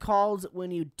what's it called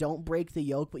when you don't break the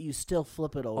yolk but you still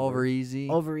flip it over. Over easy.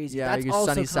 Over easy. Yeah, That's you're also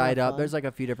sunny kinda side up. fun. There's like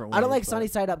a few different ways. I don't like but- sunny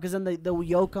side up because then the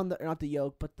yolk on the not the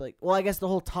yolk but well I guess the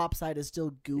whole top side is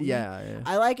still gooey. Yeah.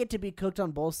 I like it to be cooked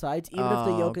on both sides, even if the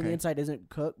Oh, yolk on the okay. inside isn't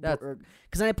cooked. That's-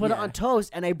 Because then I put it yeah. on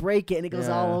toast and I break it and it goes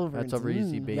all over. That's and over it's,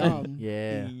 easy, baby. yum.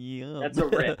 Yeah. That's a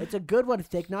rip. It's a good one,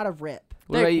 Thick, not a rip.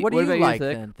 What about Thick, you- what do what you about you, like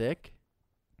Thick? then, Thick?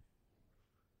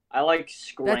 I like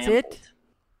scrambled. it?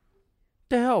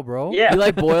 The hell, bro? Yeah. You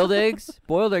like boiled eggs?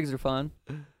 Boiled eggs are fun.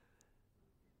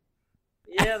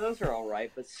 Yeah, those are all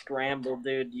right, but scrambled,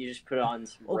 dude, you just put on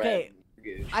some Okay, bread.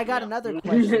 Goosh, I got you know? another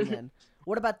question then.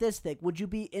 What about this, Thick? Would you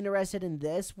be interested in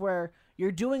this where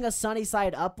you're doing a sunny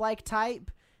side up like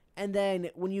type, and then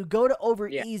when you go to over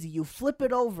Yeah. easy, you flip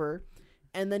it over,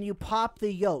 and then you pop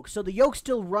the yolk. So the yolk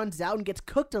still runs out and gets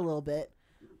cooked a little bit,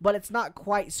 but it's not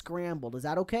quite scrambled. Is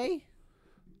that okay?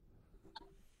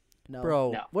 No.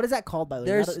 Bro, No. What is that called, by the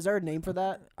way? There's- Is there a name for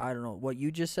that? I don't know what you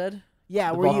just said.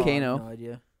 Yeah, The where you. volcano. No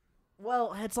idea,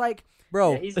 Well, it's like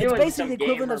bro. Yeah, he's it's doing basically some the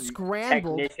equivalent of gamer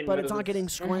scrambled, technician but it's not moves. getting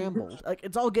scrambled. Like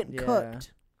it's all getting Yeah.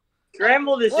 cooked.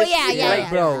 Scrambled is Well, just yeah, right yeah,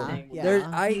 bro. thing. yeah. There's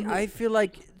I feel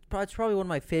like it's probably one of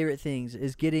my favorite things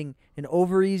is getting an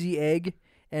over easy egg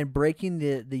and breaking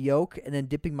the yolk and then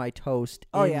dipping my toast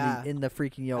Oh, in yeah. the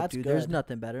freaking yolk, That's dude. There's good.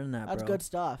 nothing better than that, That's bro. good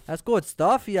stuff. That's good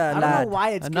stuff, yeah, I don't lad. know why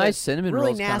it's A good. nice cinnamon really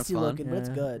roll's kinda nasty fun. looking, but it's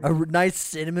Yeah. good. Nice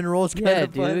cinnamon roll's kind Yeah,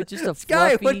 of fun. dude, just a Sky,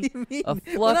 what fluffy- do you mean? A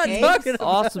We're not fluffy, talking about-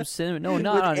 awesome cinnamon. No,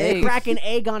 not With on egg. eggs. Crack an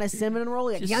egg on a cinnamon roll.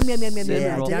 Like, Just yum yum yum yum cinnamon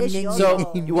yum. roll. Delicious.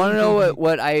 So you want to know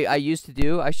what I used to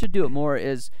do? I should do it more.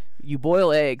 Is you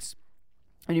boil eggs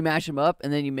and you mash them up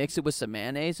and then you mix it with some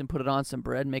mayonnaise and put it on some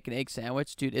bread and make an egg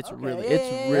sandwich, dude. It's Okay, really yeah,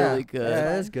 it's yeah, really yeah. good. Yeah,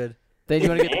 that's good. Then you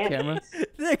want to get the camera?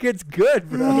 Think it's good,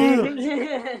 bro.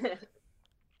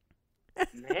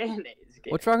 Mayonnaise.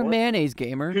 What's wrong with What? mayonnaise,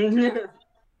 gamer?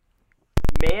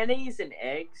 Mayonnaise and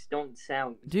eggs don't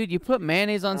sound. Dude, you put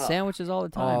mayonnaise on Oh. sandwiches all the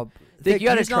time. Oh, Thick, you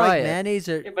gotta not try like it. mayonnaise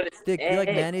or Yeah, but it's Thick, you like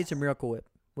eggs. mayonnaise or Miracle Whip?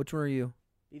 Which one are you?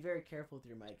 Be very careful with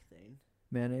your mic thing.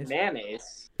 Mayonnaise.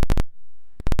 Mayonnaise.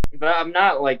 But I'm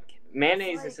not like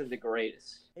mayonnaise It's like- isn't the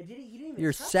greatest. You didn't even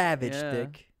You're touch it. savage, Yeah.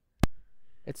 Thick.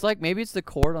 It's like maybe it's the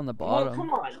cord on the Well, bottom. come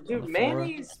on, the dude. floor.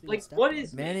 Mayonnaise, It's like, being what stepped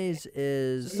is Mayonnaise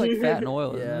is It's like fat and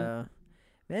oil, isn't it? yeah.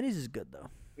 Mayonnaise is good though.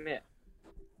 Yeah.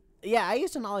 Yeah, I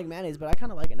used to not like mayonnaise, but I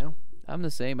kind of like it now. I'm the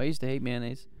same. I used to hate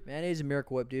mayonnaise. Mayonnaise and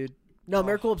Miracle Whip, dude. No,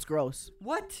 Miracle Whip's gross.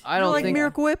 What? I You don't like think-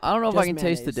 Miracle Whip. I don't know if I Just can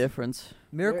taste the mayonnaise. difference.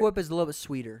 Miracle Whip is a little bit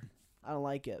sweeter. I don't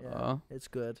like it. Yeah, Oh. it's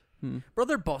good. Hmm. Bro,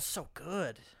 they're both so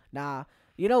good. Nah.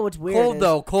 You know what's weird? Cold is-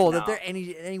 though, cold. No. If they're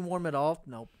any warm at all,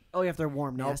 nope. Oh, yeah, if they're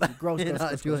warm, Nope. nasty, gross, You're gross, not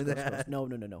gross, doing gross, gross, that.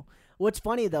 gross. No. What's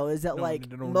funny though is that No, like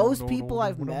no, no, most no, people no,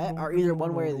 I've no, met no, are no, either no,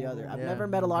 one way or no, the no, other. no, I've yeah. never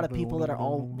met a lot of people that are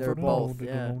all They're for both, both.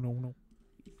 yeah.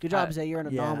 Good job, Zay. You're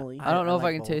an Yeah. anomaly. I don't know if like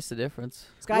I can both. taste the difference.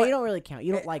 Sky, What- you don't really count.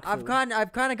 You don't like food. I've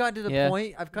kind of gotten to the Yeah.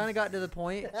 point. I've kind of gotten to the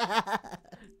point.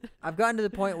 I've gotten to the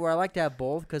point where I like to have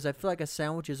both because I feel like a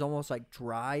sandwich is almost like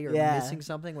dry or Yeah. missing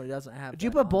something when it doesn't have. Do you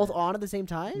that put both it. on at the same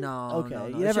time? No, Okay. no, no.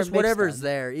 You It's never just mix whatever's them.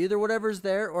 there. Either whatever's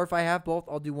there, or if I have both,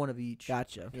 I'll do one of each.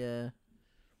 Gotcha. Yeah.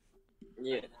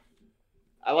 Yeah.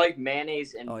 I like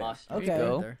mayonnaise and Oh, yeah. mustard. There you Okay.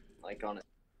 go. There. Like on it.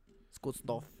 It's good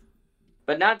stuff.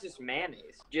 But not just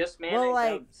mayonnaise. Just mayonnaise.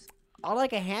 like- subs. I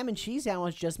like a ham and cheese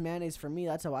sandwich, just mayonnaise for me.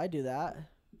 That's how I do that.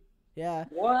 Yeah.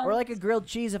 What? Or like a grilled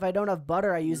cheese. If I don't have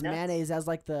butter, I use Nuts. mayonnaise as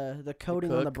like the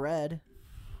coating on the cook. bread.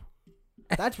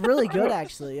 That's really good,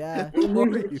 actually. Yeah.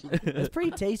 It's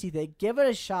pretty tasty. Thing. Give it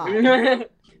a shot.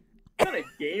 What kind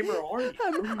of gamer are you?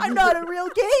 I'm not a real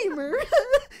gamer.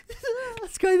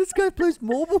 This guy plays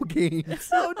mobile games.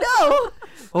 Oh no!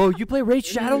 Oh, you play Raid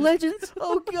Shadow Legends?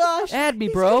 Oh gosh! Add me,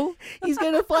 bro. He's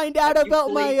gonna find out You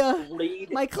about my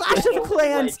played my Clash of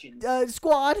Clans Legends.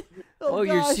 squad. Oh, Oh,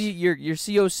 your gosh. your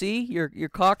COC, your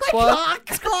cock My squad.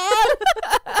 cock squad.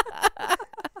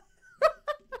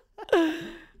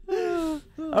 I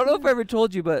don't know if I ever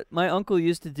told you, but my uncle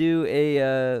used to do a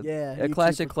Yeah, a YouTube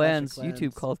Clash for of Clans Clash of YouTube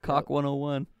Clans. called Yep. Cock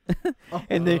 101, Oh.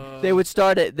 and they would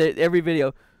start it every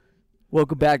video.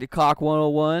 Welcome back to Cock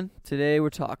 101. Today we're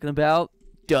talking about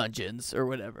dungeons or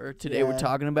whatever. Today we're Yeah.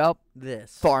 talking about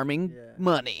This. farming Yeah.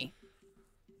 money.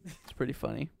 It's pretty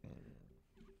funny.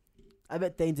 I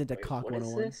bet Thane's into Wait, Cock what is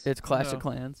 101. this? It's Clash No. of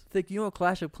Clans. Think you know what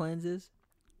Clash of Clans is?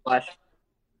 Clash.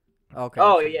 Okay.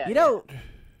 Oh yeah. You know,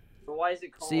 But why is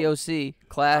it called? COC,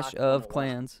 Clash Cock of 101.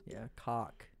 Clans. Yeah,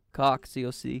 cock. Cock,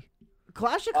 COC.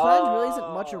 Clash of Clans really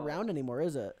isn't much Oh. around anymore,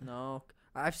 is it? No,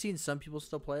 I've seen some people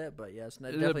still play it, but yeah, it's It's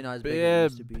a definitely not as big as it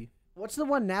used to bib. be. What's the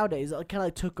one nowadays that kind of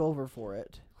like took over for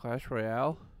it? Clash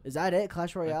Royale. Is that it?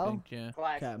 Clash I Royale? think, yeah.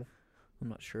 Clash. Okay. I'm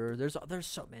not sure. There's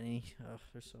so many. Ugh,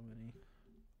 there's so many.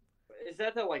 Is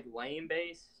that the like lane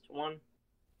based one?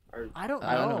 Or I don't know.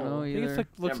 I don't know I think either.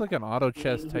 looks like an auto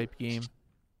chess type game.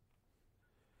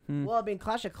 Well, I mean,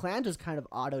 Clash of Clans is kind of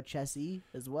auto chessy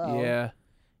as well. Yeah.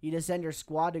 You just send your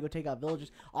squad to go take out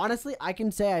villagers. Honestly, I can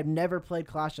say I've never played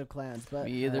Clash of Clans, but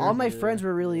Me either. all my friends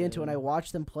were really into it, and I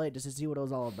watched them play it just to see what it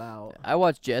was all about. I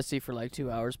watched Jesse for like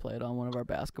 2 hours play it on one of our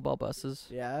basketball buses.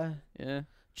 Yeah. Yeah.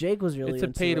 Jake was really It's a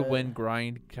into pay to it. win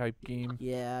grind type game.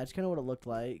 Yeah, it's kind of what it looked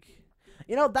like.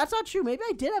 You know, that's not true. Maybe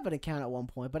I did have an account at one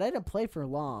point, but I didn't play for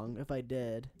long, if I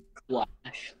did.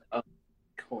 Clash of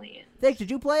Clans. Vic, did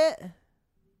you play it?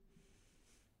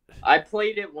 I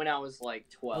played it when I was like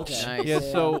 12. Okay. Nice. Yeah,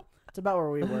 so It's about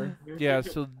where we were. yeah,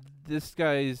 so this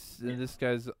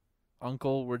guy's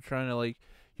uncle were trying to like,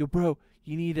 yo, bro,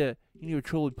 you need to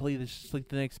totally play this. It's like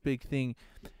the next big thing,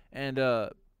 and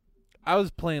I was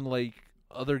playing like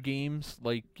other games,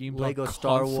 like games on Lego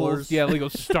Star consoles. Wars. Yeah, Lego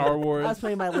Star I Wars. was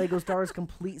playing my Lego Star Wars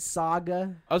Complete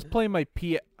Saga. I was playing my I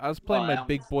big almost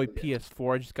boy did.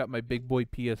 PS4. I just got my big boy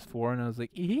PS4, and I was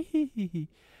like, and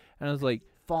I was like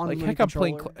Fondling heck, I'm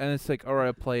playing, controller. and it's like, all right,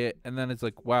 I play it, and then it's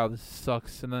like, wow, this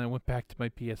sucks, and then I went back to my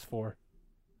PS4.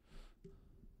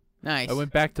 Nice. I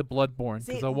went back to Bloodborne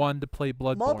because See, I wanted to play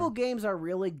Bloodborne. Mobile games are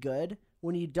really good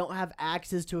when you don't have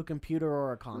access to a computer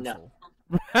or a console.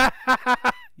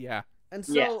 Yeah. And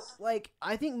so, Yes. like,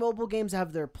 I think mobile games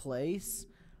have their place,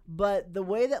 but the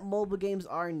way that mobile games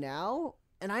are now,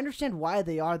 and I understand why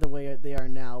they are the way they are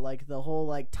now, like the whole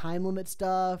like time limit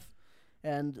stuff,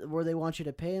 and where they want you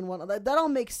to pay and whatnot, that all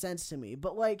makes sense to me.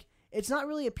 But like, it's not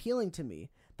really appealing to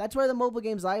me. That's why the mobile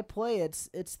games I play, it's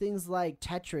things like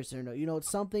Tetris, or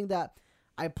it's something that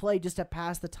I play just to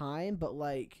pass the time. But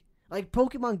like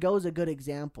Pokemon Go is a good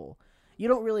example. You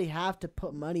don't really have to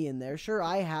put money in there. Sure,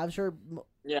 I have. Sure.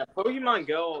 Yeah, Pokemon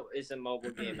Go is a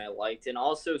mobile game I liked, and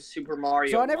also Super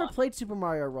Mario. So I never Run. played Super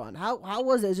Mario Run. How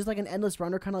was it? Is it just like an endless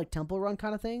runner, kind of like Temple Run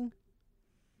kind of thing?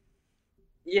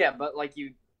 Yeah, but like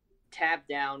you tap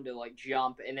down to like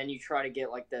jump, and then you try to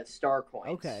get like the star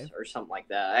coins, Okay. or something like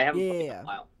that. I haven't played in Yeah. a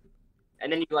while.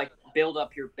 And then you like build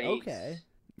up your base. Okay.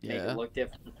 Make Yeah. it look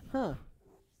different. Huh.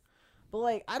 But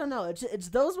like, I don't know. It's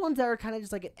those ones that are kind of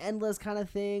just like an endless kind of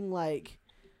thing. Like,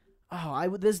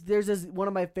 there's this one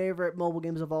of my favorite mobile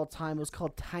games of all time. It was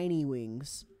called Tiny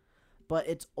Wings, but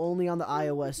it's only on the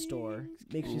iOS store.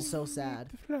 Makes me so sad.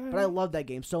 But I love that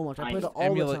game so much. I played it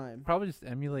all the time. Probably just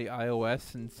emulate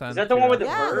iOS and sign Is up that the to one your with the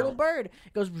app. Yeah, bird? little bird.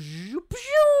 It goes.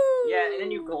 Yeah, and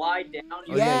then you glide down. Oh,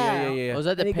 yeah. Oh, was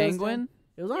that And the it goes penguin?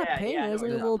 It was not Yeah, a penguin. yeah, I it was know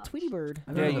like a what little you're Tweety bird.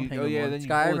 I Yeah, remember the you- penguin oh, yeah, one. then you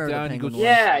Sky, I pull it remember down, the you go penguin one.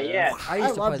 Yeah, yeah. I used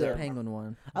to play loved the it. penguin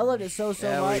one. I loved it so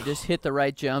Yeah, where you much. just hit the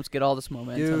right jumps, get all this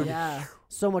momentum. Dude. Yeah,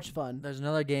 so much fun. There's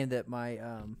another game that my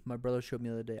brother showed me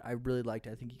the other day. I really liked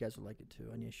it. I think you guys would like it too.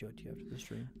 I need to show it to you after the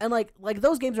stream. And like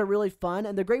those games are really fun,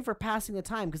 and they're great for passing the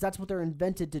time because that's what they're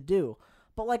invented to do.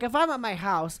 But like if I'm at my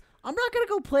house, I'm not gonna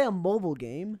go play a mobile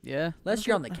game. Yeah. Unless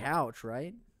you're on the couch,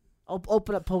 right? I'll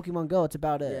open up Pokemon Go. It's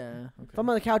about it. Yeah. If I'm Okay.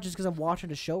 on the couch, it's because I'm watching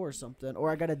a show or something,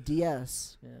 or I got a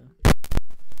DS Yeah.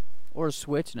 Or a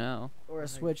Switch now. or a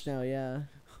Switch now. Yeah,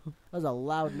 that was a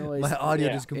loud noise. My audio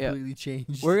Yeah. just completely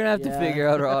changed. We're gonna have to Yeah. figure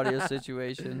out our audio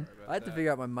situation. I had to figure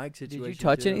out my mic Did situation. you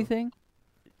touch too. anything?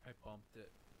 I bumped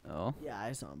it. Oh, Yeah,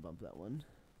 I saw him bump that one.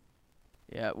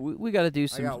 yeah. We got to do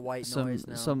some got white noise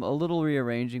now. some a little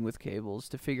rearranging with cables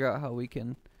to figure out how we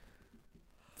can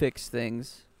fix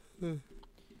things.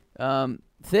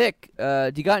 Thick.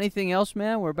 Do you got anything else,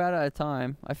 man? We're about out of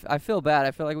time. I feel bad.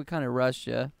 I feel like we kind of rushed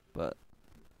you, but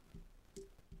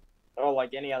Oh,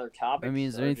 like any other topic? I mean,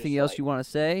 is there anything else you want to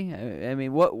say? I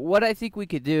mean, what I think we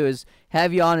could do is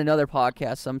have you on another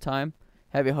podcast sometime,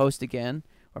 have you host again,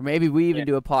 or maybe we even Yeah.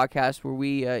 do a podcast where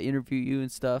we interview you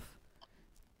and stuff.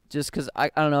 Just because I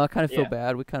don't know, I kind of feel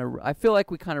Yeah. bad. I feel like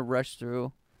we kind of rushed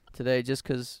through today just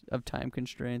because of time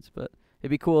constraints. But it'd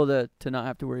be cool to not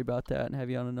have to worry about that and have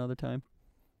you on another time.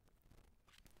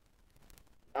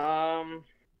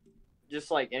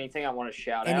 Just like anything I want to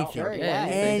shout out. Anything. or Yeah,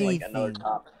 anything, like another anything.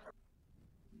 topic.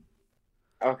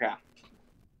 Okay.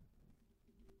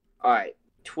 All right.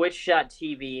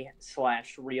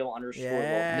 Twitch.tv/real_.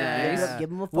 Yeah. Nice. Give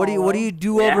him a What do follow. you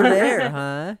do Yeah. over there,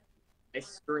 huh? I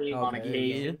stream on Okay.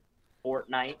 occasion.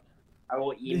 Fortnite. I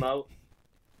will emote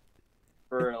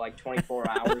for like 24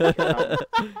 hours. or something.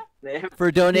 For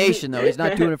a donation though, he's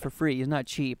not doing it for free. He's not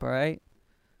cheap. All right.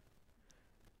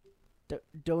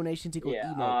 Donations equal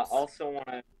Yeah. emotes. Also want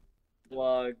to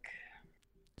plug.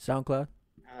 SoundCloud.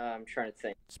 I'm trying to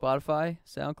think. Spotify,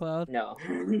 SoundCloud. No.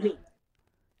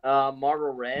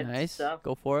 Marvel Red Nice. stuff.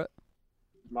 Go for it.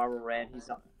 Marvel Red. He's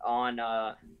on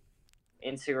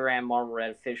Instagram, Marvel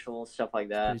Red official, stuff like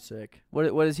that. Pretty sick.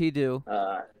 What does he do?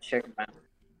 Check him out.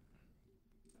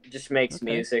 Just makes Okay.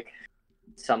 music.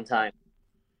 Sometimes.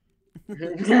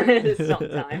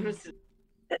 Sometimes.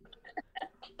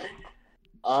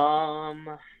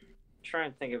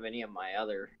 Trying to think of any of my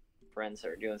other friends that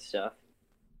are doing stuff.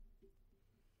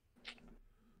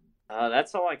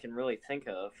 That's all I can really think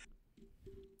of.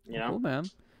 You know? Cool,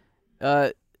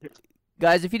 man.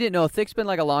 Guys, if you didn't know, Thick's been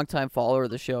like a long-time follower of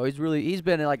the show. He's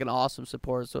been like an awesome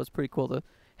support, so it's pretty cool to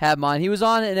have him on. He was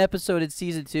on an episode in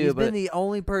season 2, He's but been the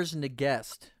only person to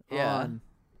guest Yeah. on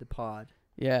the pod.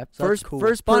 yeah, So that's cool.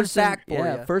 first Fun person, fact for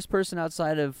ya. first person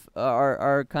outside of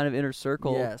our kind of inner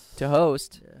circle Yes. to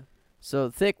host. Yeah. So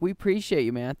Thick, we appreciate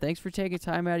you, man. Thanks for taking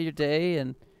time out of your day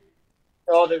and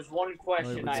Oh, there's one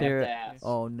question I let's have hear to it. ask.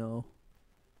 Oh no.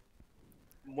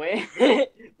 When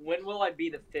will I be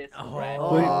the 5th rat?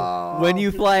 Oh. when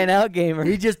you flying out, gamer.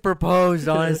 He just proposed,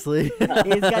 honestly.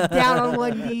 He's got down on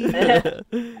one knee.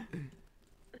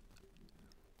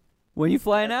 When you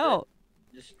flying That's it. out?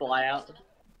 Just fly out.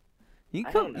 You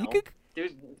I can don't come. You know. could.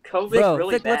 Dude, COVID's Bro,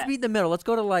 really Thick, bad. let's meet in the middle. Let's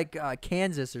go to like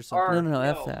Kansas or something. Or- No,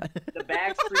 F no. that. The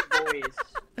Backstreet Boys.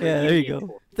 Yeah, there you go. reunion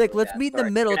tour. Thick, let's Yeah, meet in the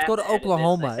sorry, middle. you're Let's gonna go to have edit this.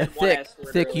 Oklahoma. I said one Thick, S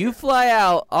word Thick, earlier. you fly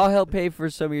out. I'll help pay for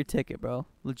some of your ticket, bro.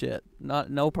 Legit.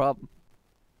 No problem.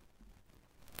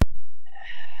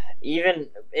 Even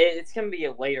it's gonna be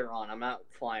later on. I'm not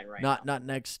flying right now. Not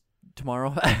next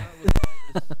tomorrow.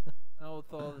 Not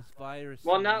with all this virus.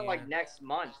 Well, in not the like air. next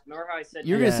month. Remember how I said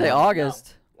You're next gonna say Yeah. month?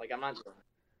 August. No, like I'm not.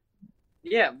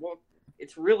 Yeah, well,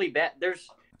 it's really bad.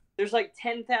 There's like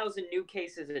 10,000 new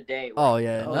cases a day. Oh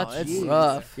yeah, Oh, no, that's it's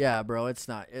rough. Yeah, bro, it's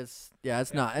not. It's Yeah,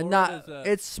 not, and not. Florida's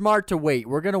It's smart to wait.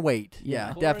 We're gonna wait.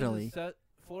 Yeah, Florida's definitely.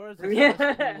 Florida's a Yeah.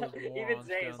 cesspool of Even morons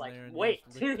Zay's down like, there and wait.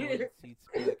 those rich toilet seats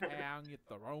be like, "Hey, I'll get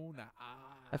the Rona."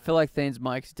 I feel like Thane's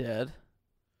mic's dead.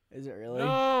 Is it really?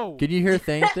 No. Can you hear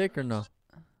Thane Thick or no?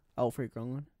 Oh, freak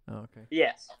wrong. Oh, okay.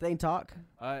 Yes. Thing talk.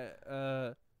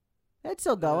 It's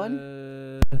still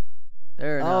going.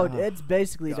 There. it Oh, is. it's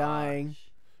basically dying.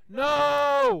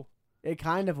 No. It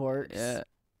kind of works. Yeah.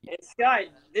 And Sky,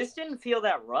 this didn't feel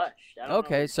that rushed. I don't know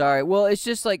Okay, what- sorry. Well, it's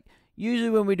just like usually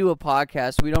when we do a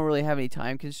podcast, we don't really have any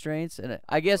time constraints, and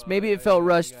I guess maybe it felt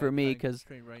rushed for me because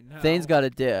Thane's got a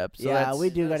dip. So Yeah, that's- we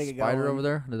do gotta get going. Spider over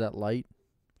there under that light.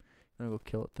 I'm gonna go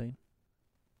kill it, Thane.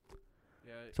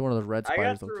 Yeah, It's one of those red I got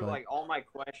spiders. through Looks like. like all my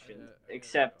questions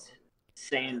except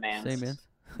Sandman's. Same man.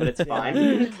 But it's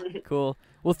fine. Cool.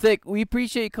 Well, Thick, we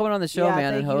appreciate you coming on the show, Yeah,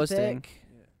 man, and thank you, hosting. Thick.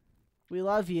 We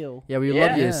love you. Yeah, we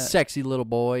love you, Yeah. sexy little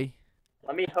boy.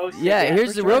 Let me host. Yeah, again.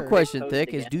 here's for the real sure. question, Host Thick: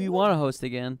 is again. do you want to host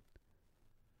again?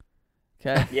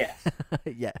 Okay. Yes.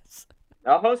 Yes.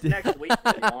 I'll host next week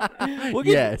if you want. We'll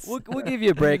give, Yes. we'll give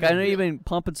you a break. I know you've been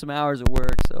pumping some hours of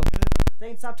work, so.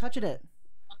 Thing, stop touching it.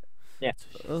 Yeah.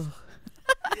 Ugh.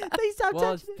 Thing, stop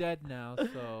well, it's touching it. dead now,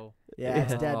 so Yeah,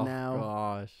 it's Yeah. dead Oh, now.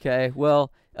 Gosh. Okay.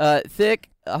 Well,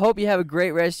 Thick, I hope you have a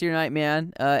great rest of your night,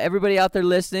 man. Everybody out there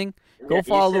listening, go Yeah, you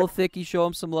follow too. Little Thicky, show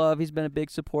him some love. He's been a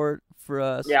big support for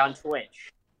us. Yeah, on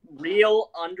Twitch.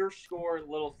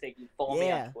 Real_Little Thicky. Follow me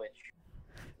Yeah. on Twitch.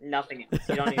 Nothing else.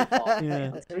 You don't need to follow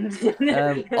me.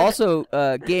 Also,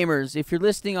 gamers, if you're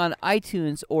listening on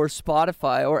iTunes or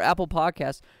Spotify or Apple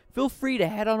Podcasts, feel free to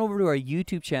head on over to our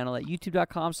YouTube channel at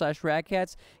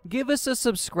youtube.com/radcats. Give us a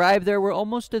subscribe there. We're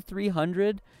almost to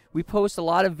 300. We post a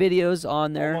lot of videos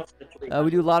on there. Almost to 300. We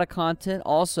do a lot of content.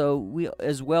 Also, we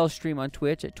as well stream on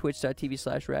Twitch at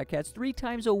twitch.tv/radcats 3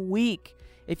 times a week.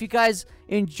 If you guys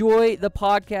enjoy the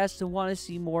podcast and want to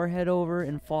see more, head over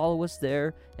and follow us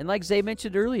there. And like Zay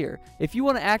mentioned earlier, if you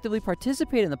want to actively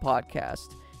participate in the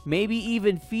podcast, maybe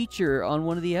even feature on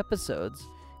one of the episodes,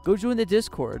 go join the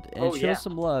Discord and Oh, show yeah.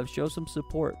 some love, show some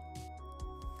support.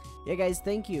 Yeah, guys,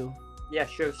 thank you. Yeah,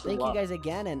 show some Thank love. you guys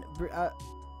again, and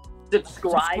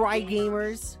Subscribe. subscribe,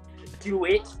 gamers. Do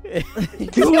it.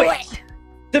 Do it.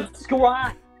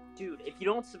 Subscribe. Dude, if you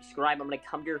don't subscribe, I'm going to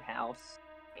come to your house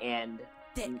and...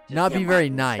 just Not be get very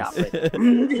my nice. stuff with-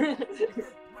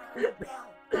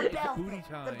 booty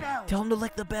time. Tell them to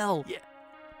lick the bell.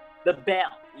 The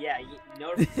bell. Yeah,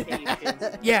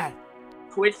 notifications. Yeah.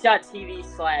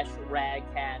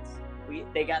 Twitch.tv/radcats.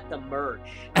 They got the merch.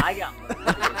 I got merch.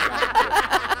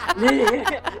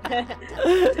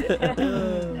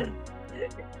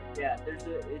 Yeah,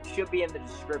 it should be in the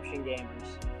description,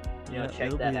 gamers. Check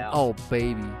it'll that be- out. Oh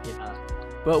baby. Yeah.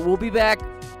 But we'll be back.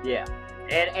 Yeah.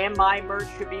 And my merch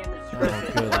should be in the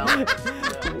description as well.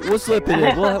 So, We'll slip it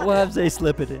in. We'll have Zay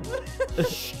slip it in.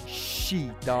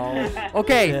 Sheet, dog.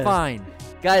 Okay, Yeah. fine.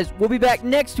 Guys, we'll be back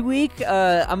next week.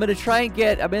 I'm gonna try and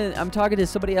get. I'm talking to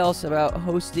somebody else about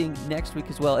hosting next week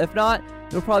as well. If not,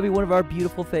 it'll probably be one of our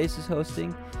beautiful faces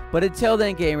hosting. But until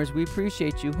then, gamers, we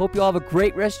appreciate you. Hope you all have a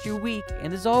great rest of your week.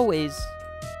 And as always,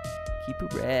 keep Keep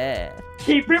it rad.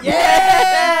 Keep it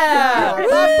Yeah!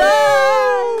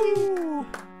 Bye-bye!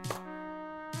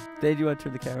 Dave, you want to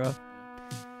turn the camera off?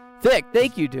 Vic,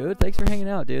 thank you, dude. Thanks for hanging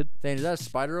out, dude. Dang, is that a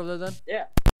spider over there then? Yeah.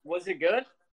 Was it good?